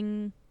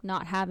hissing,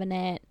 not having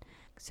it.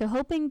 So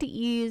hoping to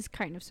ease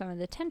kind of some of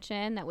the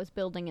tension that was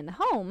building in the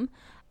home,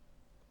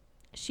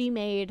 she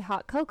made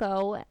hot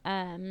cocoa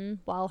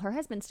while her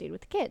husband stayed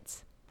with the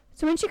kids.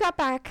 So when she got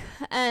back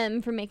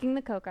from making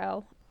the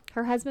cocoa,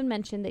 her husband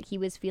mentioned that he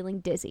was feeling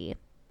dizzy.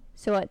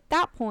 So at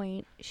that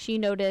point, she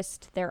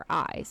noticed their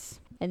eyes.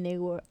 And they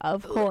were,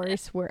 of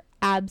course, were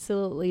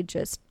absolutely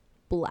just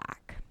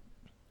black.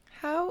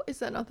 How is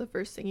that not the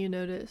first thing you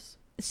notice?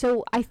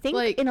 So I think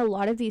Like- in a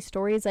lot of these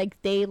stories,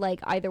 like they like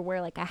either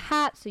wear like a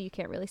hat so you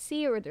can't really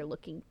see, or they're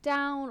looking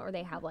down, or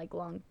they have like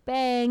long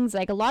bangs.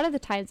 Like a lot of the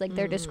times, like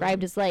they're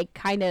described as like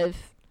kind of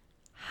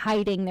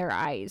hiding their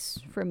eyes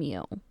from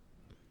you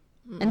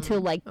until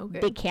like okay.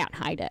 they can't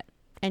hide it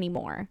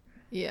anymore.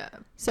 Yeah.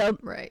 So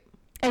Right.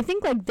 I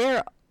think like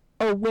they're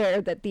aware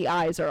that the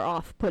eyes are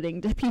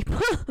off-putting to people.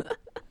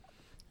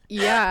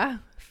 Yeah,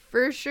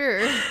 for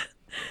sure.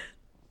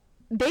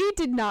 They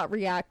did not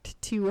react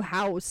to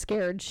how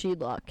scared she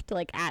looked,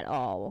 like, at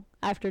all.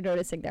 After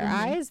noticing their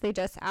eyes, they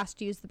just asked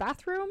to use the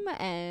bathroom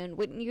and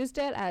went and used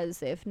it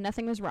as if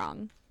nothing was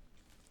wrong.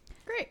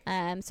 Great.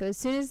 So as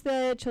soon as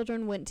the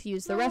children went to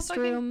use the Normal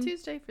fucking restroom...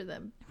 Tuesday for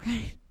them.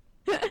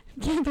 yeah,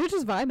 they're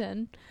just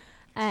vibing.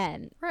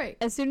 Right.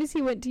 As soon as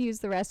he went to use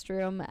the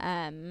restroom,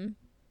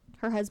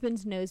 her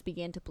husband's nose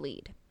began to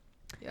bleed.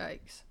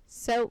 Yikes.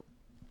 So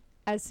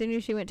as soon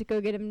as she went to go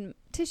get him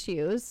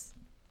tissues,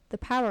 the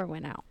power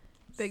went out.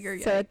 Bigger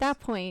yikes. So at that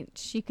point,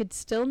 she could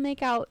still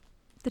make out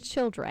the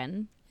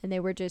children, and they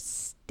were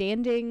just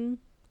standing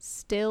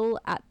still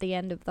at the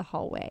end of the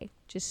hallway,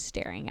 just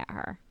staring at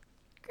her.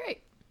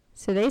 Great.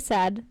 So they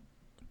said,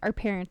 our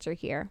parents are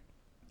here.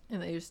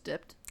 And they just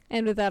dipped.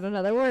 And without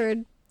another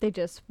word, they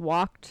just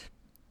walked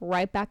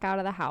right back out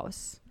of the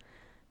house.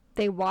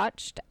 They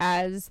watched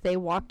as they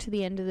walked to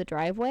the end of the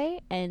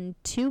driveway, and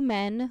 2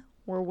 men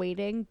were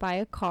waiting by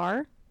a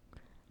car.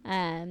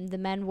 The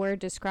men were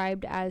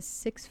described as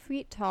 6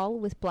 feet tall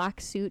with black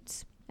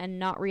suits and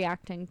not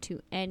reacting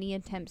to any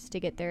attempts to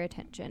get their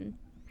attention.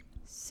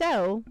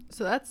 So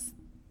So that's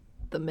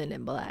the Men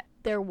in Black.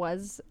 there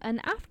was an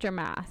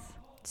aftermath.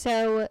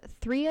 So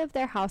 3 of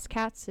their house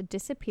cats had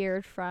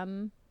disappeared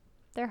from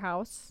their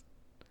house.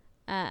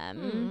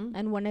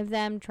 And one of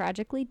them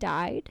tragically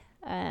died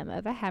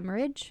of a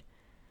hemorrhage.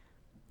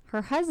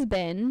 Her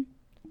husband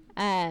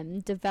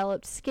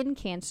developed skin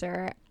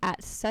cancer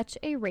at such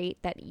a rate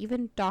that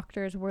even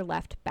doctors were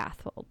left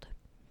baffled.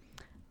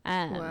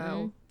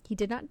 Wow. He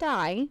did not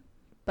die,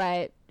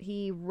 but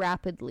he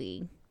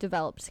rapidly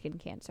developed skin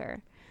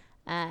cancer.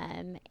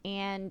 And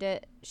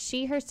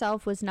she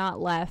herself was not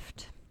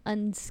left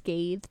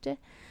unscathed.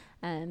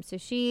 So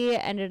she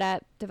ended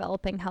up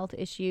developing health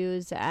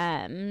issues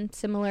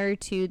similar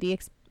to the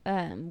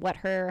what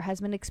her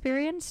husband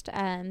experienced.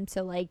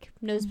 So like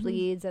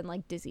nosebleeds and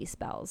like dizzy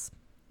spells.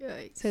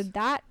 Yikes. So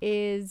that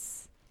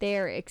is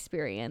their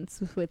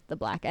experience with the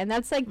black. And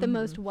that's like the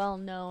most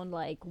well-known,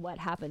 like what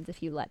happens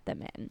if you let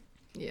them in.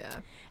 Yeah.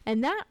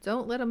 And that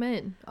Don't let them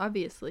in,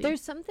 obviously.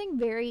 there's something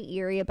very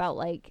eerie about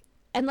like,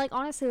 and like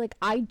honestly, like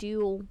I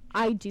do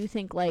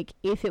think like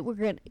if it were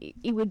gonna,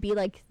 it would be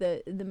like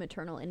the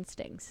maternal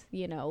instincts,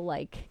 you know,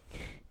 like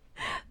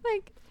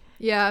like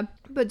Yeah,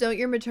 but don't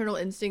your maternal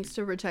instincts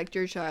to protect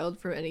your child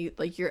from any,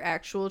 like your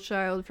actual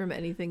child from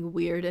anything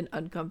weird and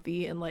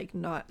uncomfy and like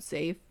not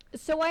safe?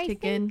 so I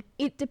kick think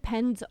in? it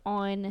depends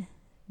on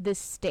the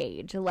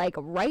stage. Like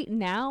right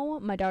now,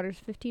 my daughter's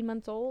 15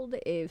 months old.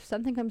 If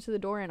something comes to the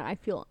door and I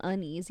feel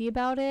uneasy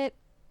about it,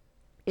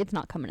 it's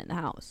not coming in the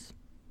house.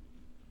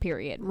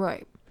 Period.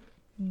 Right.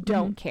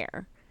 Don't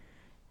care.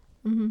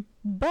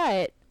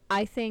 But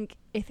I think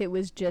if it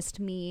was just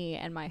me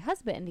and my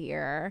husband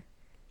here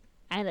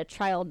and a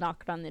child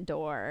knocked on the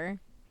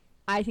door,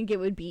 I think it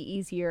would be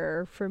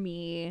easier for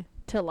me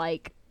to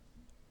like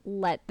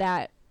let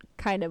that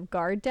kind of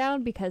guard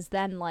down, because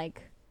then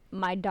like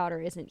my daughter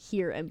isn't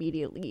here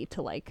immediately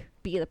to like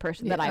be the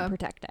person that Yeah. I'm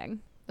protecting.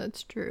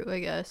 That's true, I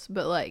guess.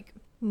 But like,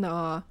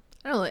 nah.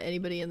 I don't let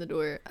anybody in the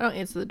door. I don't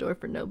answer the door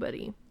for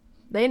nobody.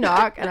 They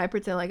knock and I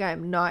pretend like I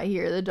am not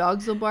here. The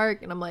dogs will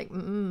bark and I'm like,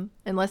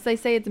 unless they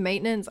say it's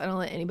maintenance, I don't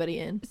let anybody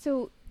in.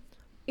 So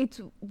it's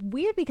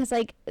weird because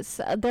like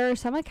there are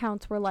some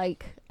accounts where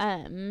like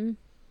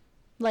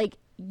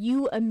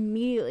you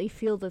immediately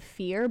feel the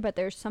fear, but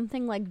there's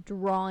something like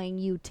drawing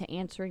you to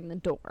answering the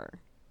door.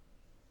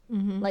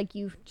 Mm-hmm. Like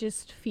you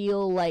just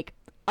feel like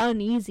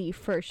uneasy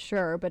for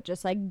sure, but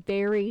just like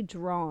very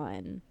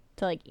drawn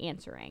to like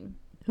answering.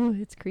 Ooh,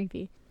 it's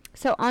creepy.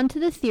 So on to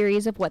the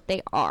theories of what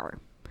they are.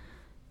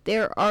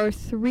 There are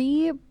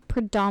 3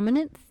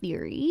 predominant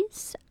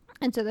theories.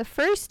 And so the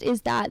first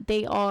is that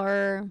they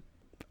are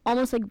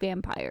almost like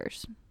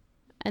vampires.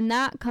 And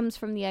that comes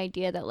from the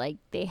idea that like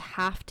they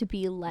have to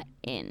be let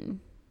in.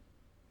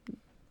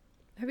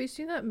 Have you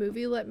seen that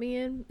movie, Let Me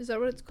In? Is that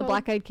what it's The called?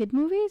 Black Eyed Kid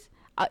movies?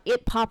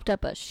 It popped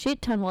up a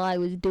shit ton while I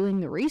was doing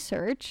the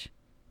research.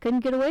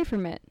 Couldn't get away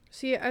from it.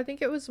 See, I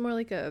think it was more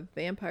like a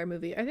vampire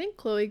movie. I think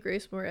Chloe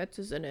Grace Moretz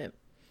is in it.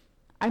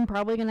 I'm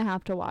probably going to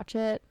have to watch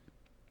it.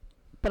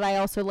 But I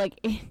also like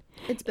it.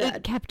 It's bad.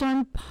 It kept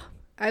on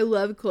I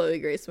love Chloe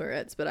Grace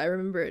Moretz, but I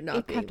remember it not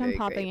it being kept on very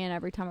popping great. in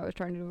every time I was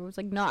trying to do it. I was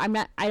like, no, I'm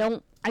not. I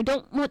don't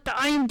want the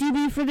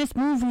IMDb for this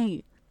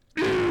movie.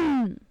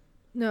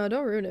 No,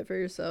 don't ruin it for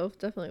yourself.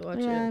 Definitely watch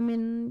Yeah, I it.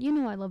 mean, you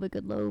know I love a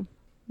good low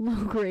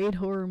grade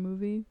horror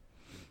movie.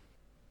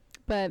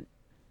 But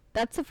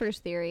that's the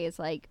first theory, is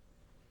like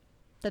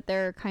that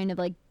they're kind of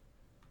like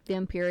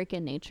vampiric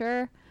in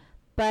nature.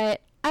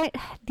 But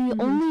the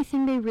only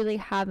thing they really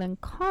have in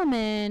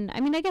common, I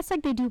mean, I guess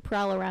like they do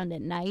prowl around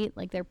at night,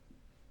 like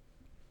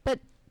but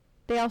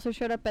they also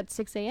showed up at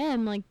 6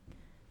 a.m. like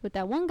with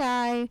that one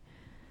guy.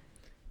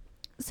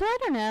 So I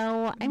don't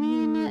know. I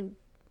mean,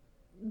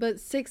 But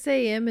 6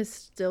 a.m. is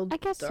still I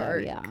guess so,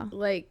 dark. yeah.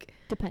 Like,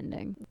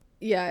 depending.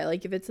 yeah,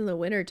 like if it's in the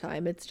winter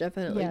time, it's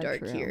definitely Yeah, dark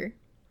true. here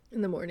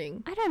in the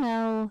morning. I don't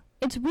know.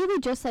 It's really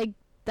just like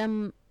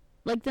them,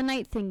 like the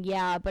night thing,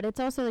 yeah. But it's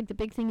also like the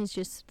big thing is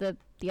just the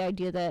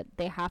idea that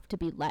they have to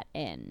be let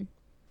in.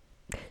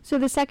 So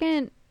the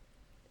second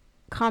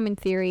common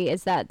theory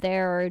is that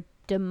they're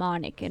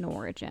demonic in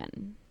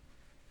origin.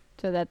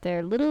 So that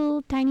they're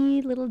little,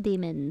 tiny little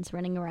demons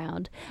running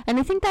around. And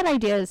I think that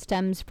idea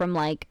stems from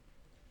like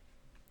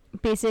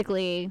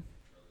basically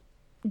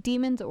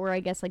demons, or I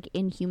guess like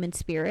inhuman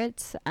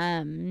spirits,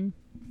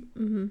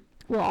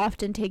 will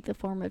often take the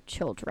form of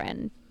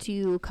children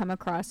to come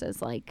across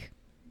as like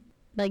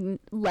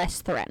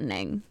less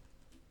threatening.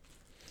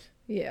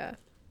 Yeah.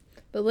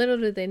 But little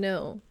did they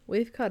know,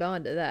 we've caught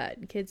on to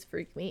that. Kids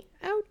freak me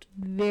out.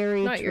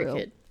 Very Not true. your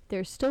kid,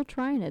 They're still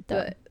trying it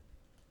though. but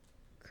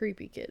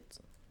creepy kids.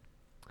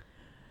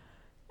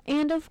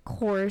 And of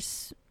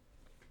course,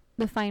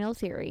 the final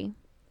theory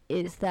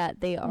is that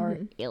they are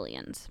Mhm.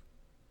 aliens.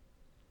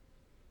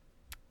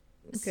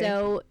 Okay.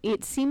 So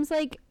it seems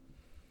like,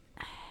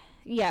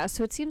 yeah,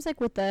 so it seems like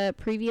with the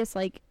previous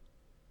like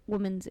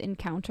woman's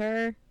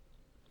encounter,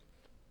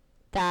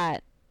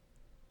 that,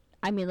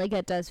 I mean, like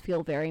it does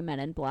feel very Men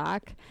in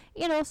Black.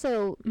 And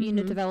also, you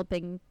know, Mhm.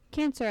 developing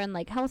cancer and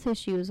like health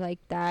issues like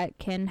that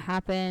can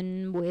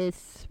happen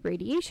with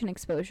radiation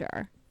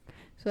exposure.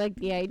 So like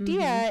the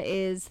idea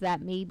is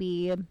that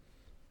maybe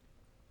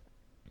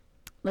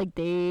like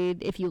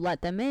if you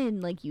let them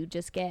in, like you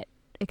just get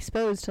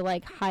exposed to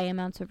like high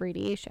amounts of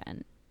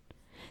radiation.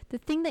 The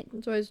thing that,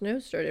 So his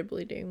nose started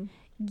bleeding.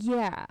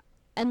 yeah,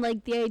 and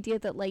like the idea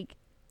that like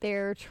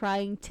they're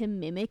trying to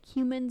mimic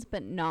humans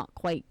but not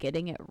quite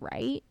getting it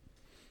right.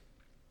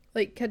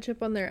 Like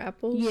ketchup on their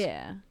apples?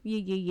 Yeah.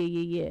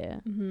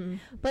 Mm-hmm.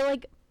 But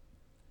like,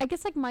 I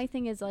guess like my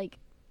thing is like,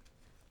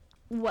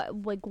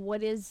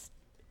 what is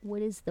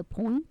the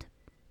point?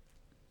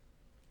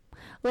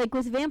 Like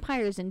with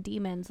vampires and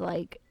demons,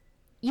 like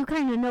you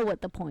kind of know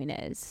what the point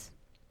is.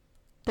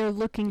 They're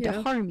looking Yeah.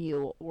 to harm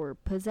you or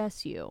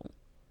possess you.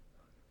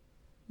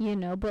 You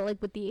know, but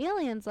like with the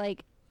aliens,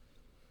 like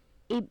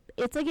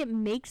it's like it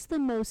makes the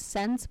most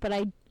sense, but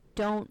I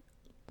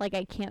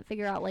can't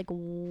figure out like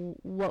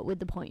what would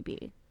the point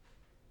be.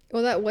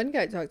 Well, that one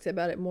guy talks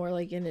about it more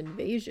like an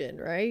invasion,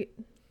 right?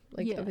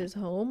 Like Yeah. of his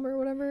home or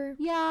whatever.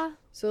 Yeah.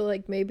 So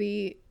like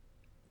maybe,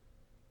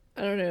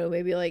 I don't know,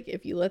 maybe like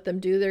if you let them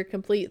do their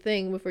complete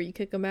thing before you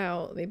kick them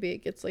out, maybe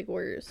it gets like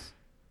worse.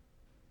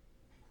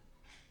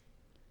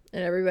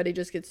 And everybody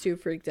just gets too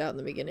freaked out in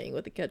the beginning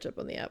with the ketchup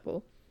on the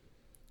apple.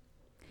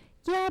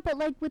 Yeah, but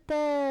like with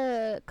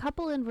the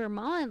couple in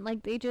Vermont,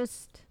 like they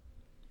just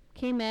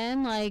came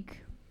in,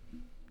 like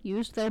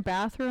used their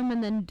bathroom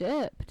and then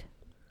dipped.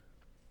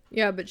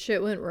 Yeah, but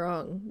shit went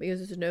wrong because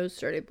his nose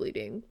started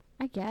bleeding.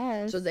 I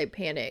guess. So they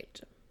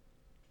panicked.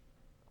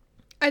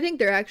 I think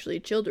they're actually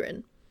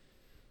children.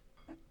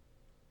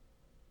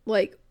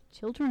 Like,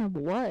 Children of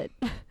what?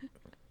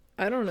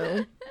 I don't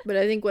know. But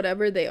I think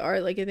whatever they are,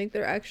 like, I think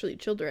they're actually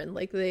children.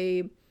 Like,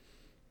 they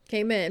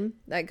came in.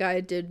 That guy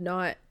did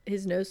not.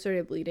 His nose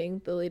started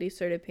bleeding. The lady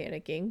started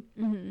panicking.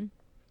 Mm-hmm.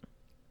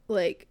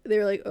 Like, they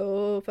were like,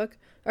 oh, fuck.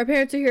 Our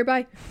parents are here.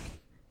 Bye.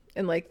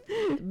 And, like,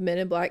 the Men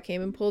in Black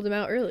came and pulled him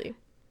out early.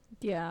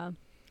 Yeah.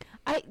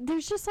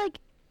 There's just like,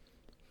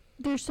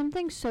 there's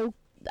something so,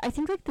 I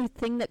think like the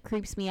thing that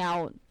creeps me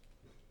out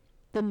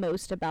the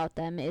most about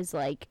them is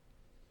like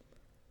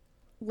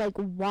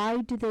why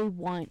do they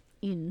want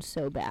in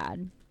so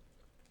bad?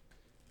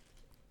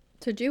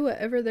 To do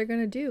whatever they're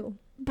gonna do.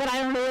 but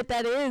I don't know what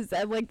that is.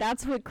 And like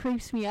that's what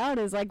creeps me out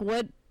is like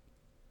what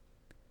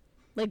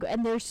like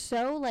and there's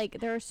so like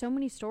there are so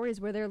many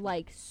stories where they're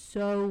like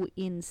so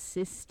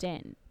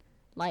insistent.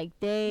 Like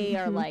they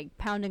are like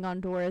pounding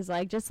on doors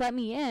like just let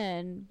me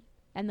in.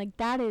 And like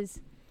that's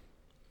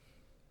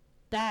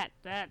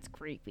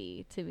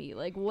creepy to me.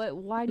 Like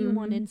why do you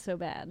want in so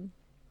bad?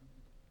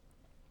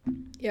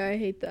 Yeah, I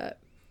hate that.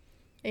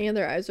 And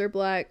their eyes are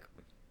black.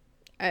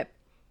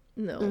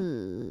 No.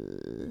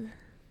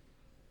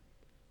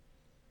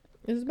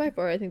 This is by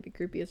far, I think, the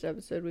creepiest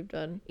episode we've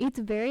done. It's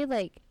very,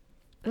 like,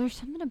 there's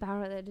something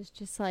about it that is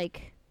just,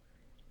 like,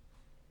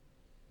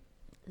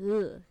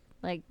 ugh.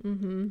 Like,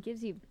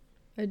 gives you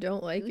I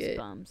don't like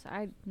goosebumps.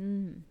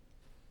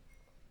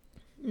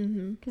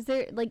 it. Because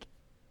they're, like,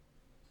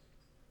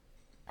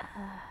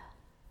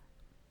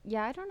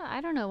 yeah,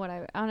 I don't know what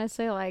I,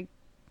 honestly, like,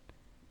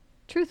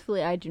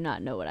 truthfully, I do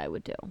not know what I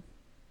would do.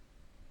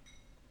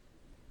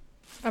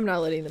 I'm not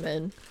letting them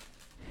in.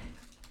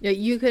 Yeah,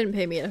 you couldn't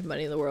pay me enough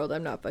money in the world.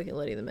 I'm not fucking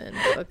letting them in.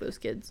 Fuck those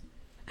kids.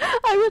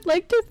 I would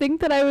like to think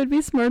that I would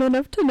be smart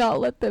enough to not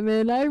let them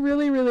in. I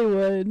really, really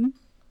would.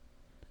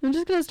 I'm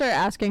just gonna start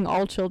asking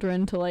all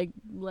children to, like,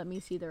 let me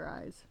see their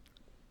eyes.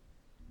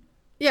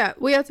 Yeah,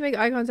 we have to make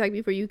eye contact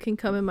before you can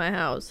come in my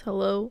house.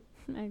 Hello?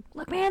 Like,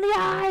 look me in the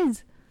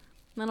eyes!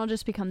 Then I'll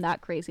just become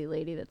that crazy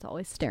lady that's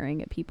always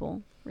staring at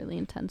people really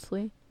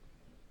intensely.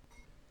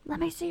 Let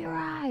me see your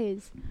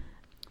eyes!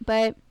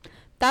 But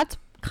that's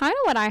kind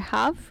of what I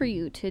have for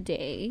you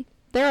today.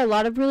 There are a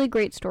lot of really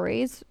great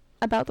stories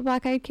about the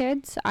Black Eyed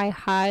Kids. I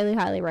highly,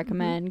 highly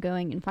recommend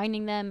going and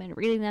finding them and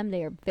reading them.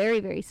 They are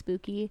very, very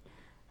spooky.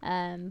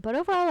 But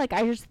overall, like,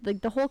 I just,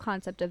 like, the whole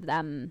concept of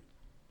them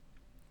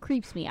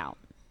creeps me out.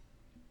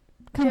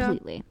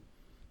 Completely.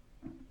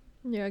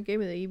 Yeah, it gave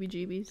me the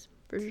EBGBs,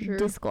 for sure.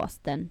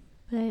 Disgusting.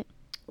 But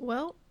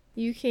well,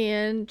 you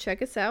can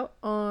check us out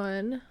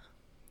on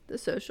the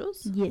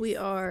socials. Yes. We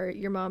are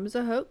Your Mom is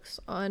a Hoax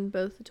on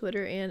both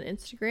Twitter and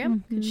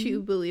Instagram. Could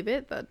you believe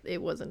it that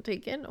it wasn't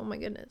taken? Oh my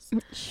goodness.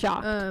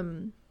 shocked.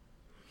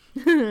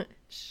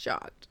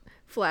 Shocked.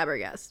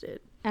 Flabbergasted.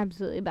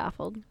 Absolutely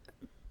baffled.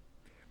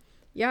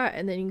 Yeah,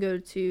 and then you can go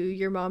to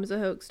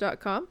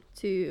yourmomsahoax.com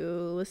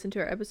to listen to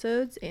our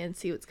episodes and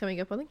see what's coming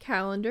up on the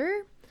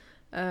calendar.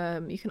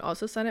 You can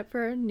also sign up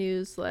for our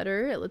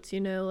newsletter. It lets you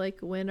know, like,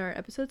 when our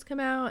episodes come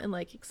out and,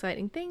 like,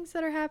 exciting things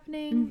that are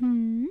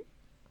happening.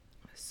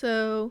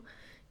 So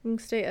you can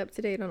stay up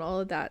to date on all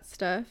of that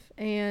stuff.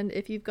 And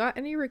if you've got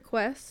any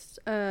requests,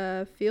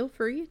 feel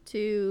free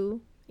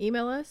to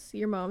email us,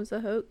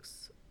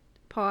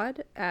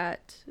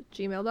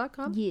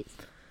 yourmomsahoaxpod@gmail.com. Yes.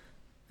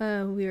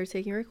 We are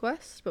taking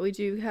requests, but we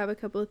do have a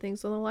couple of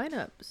things on the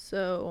lineup.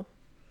 So,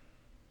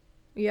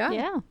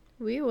 yeah.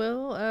 We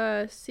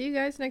will see you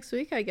guys next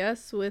week, I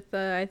guess, with,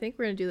 I think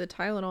we're going to do the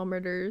Tylenol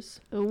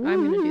murders. Ooh.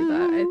 I'm going to do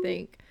that, I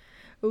think.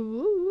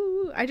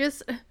 Ooh. I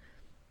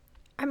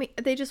mean,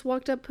 they just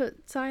walked up,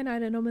 put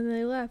cyanide in them, and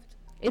they left.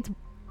 It's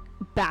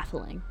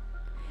baffling.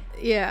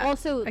 Yeah.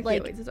 Also, I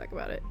can't wait to talk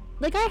about it.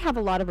 Like, I have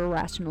a lot of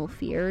irrational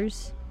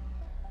fears.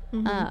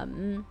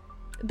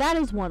 That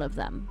is one of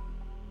them.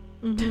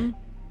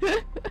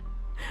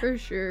 For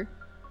sure.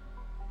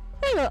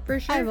 I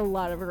have a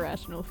lot of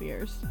irrational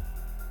fears.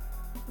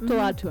 It's a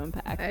lot to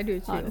unpack. I do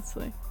too.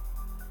 Honestly.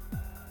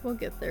 We'll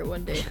get there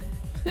one day.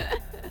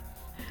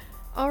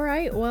 All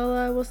right.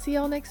 Well, we'll see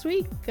y'all next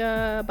week.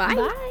 Bye.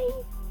 Bye.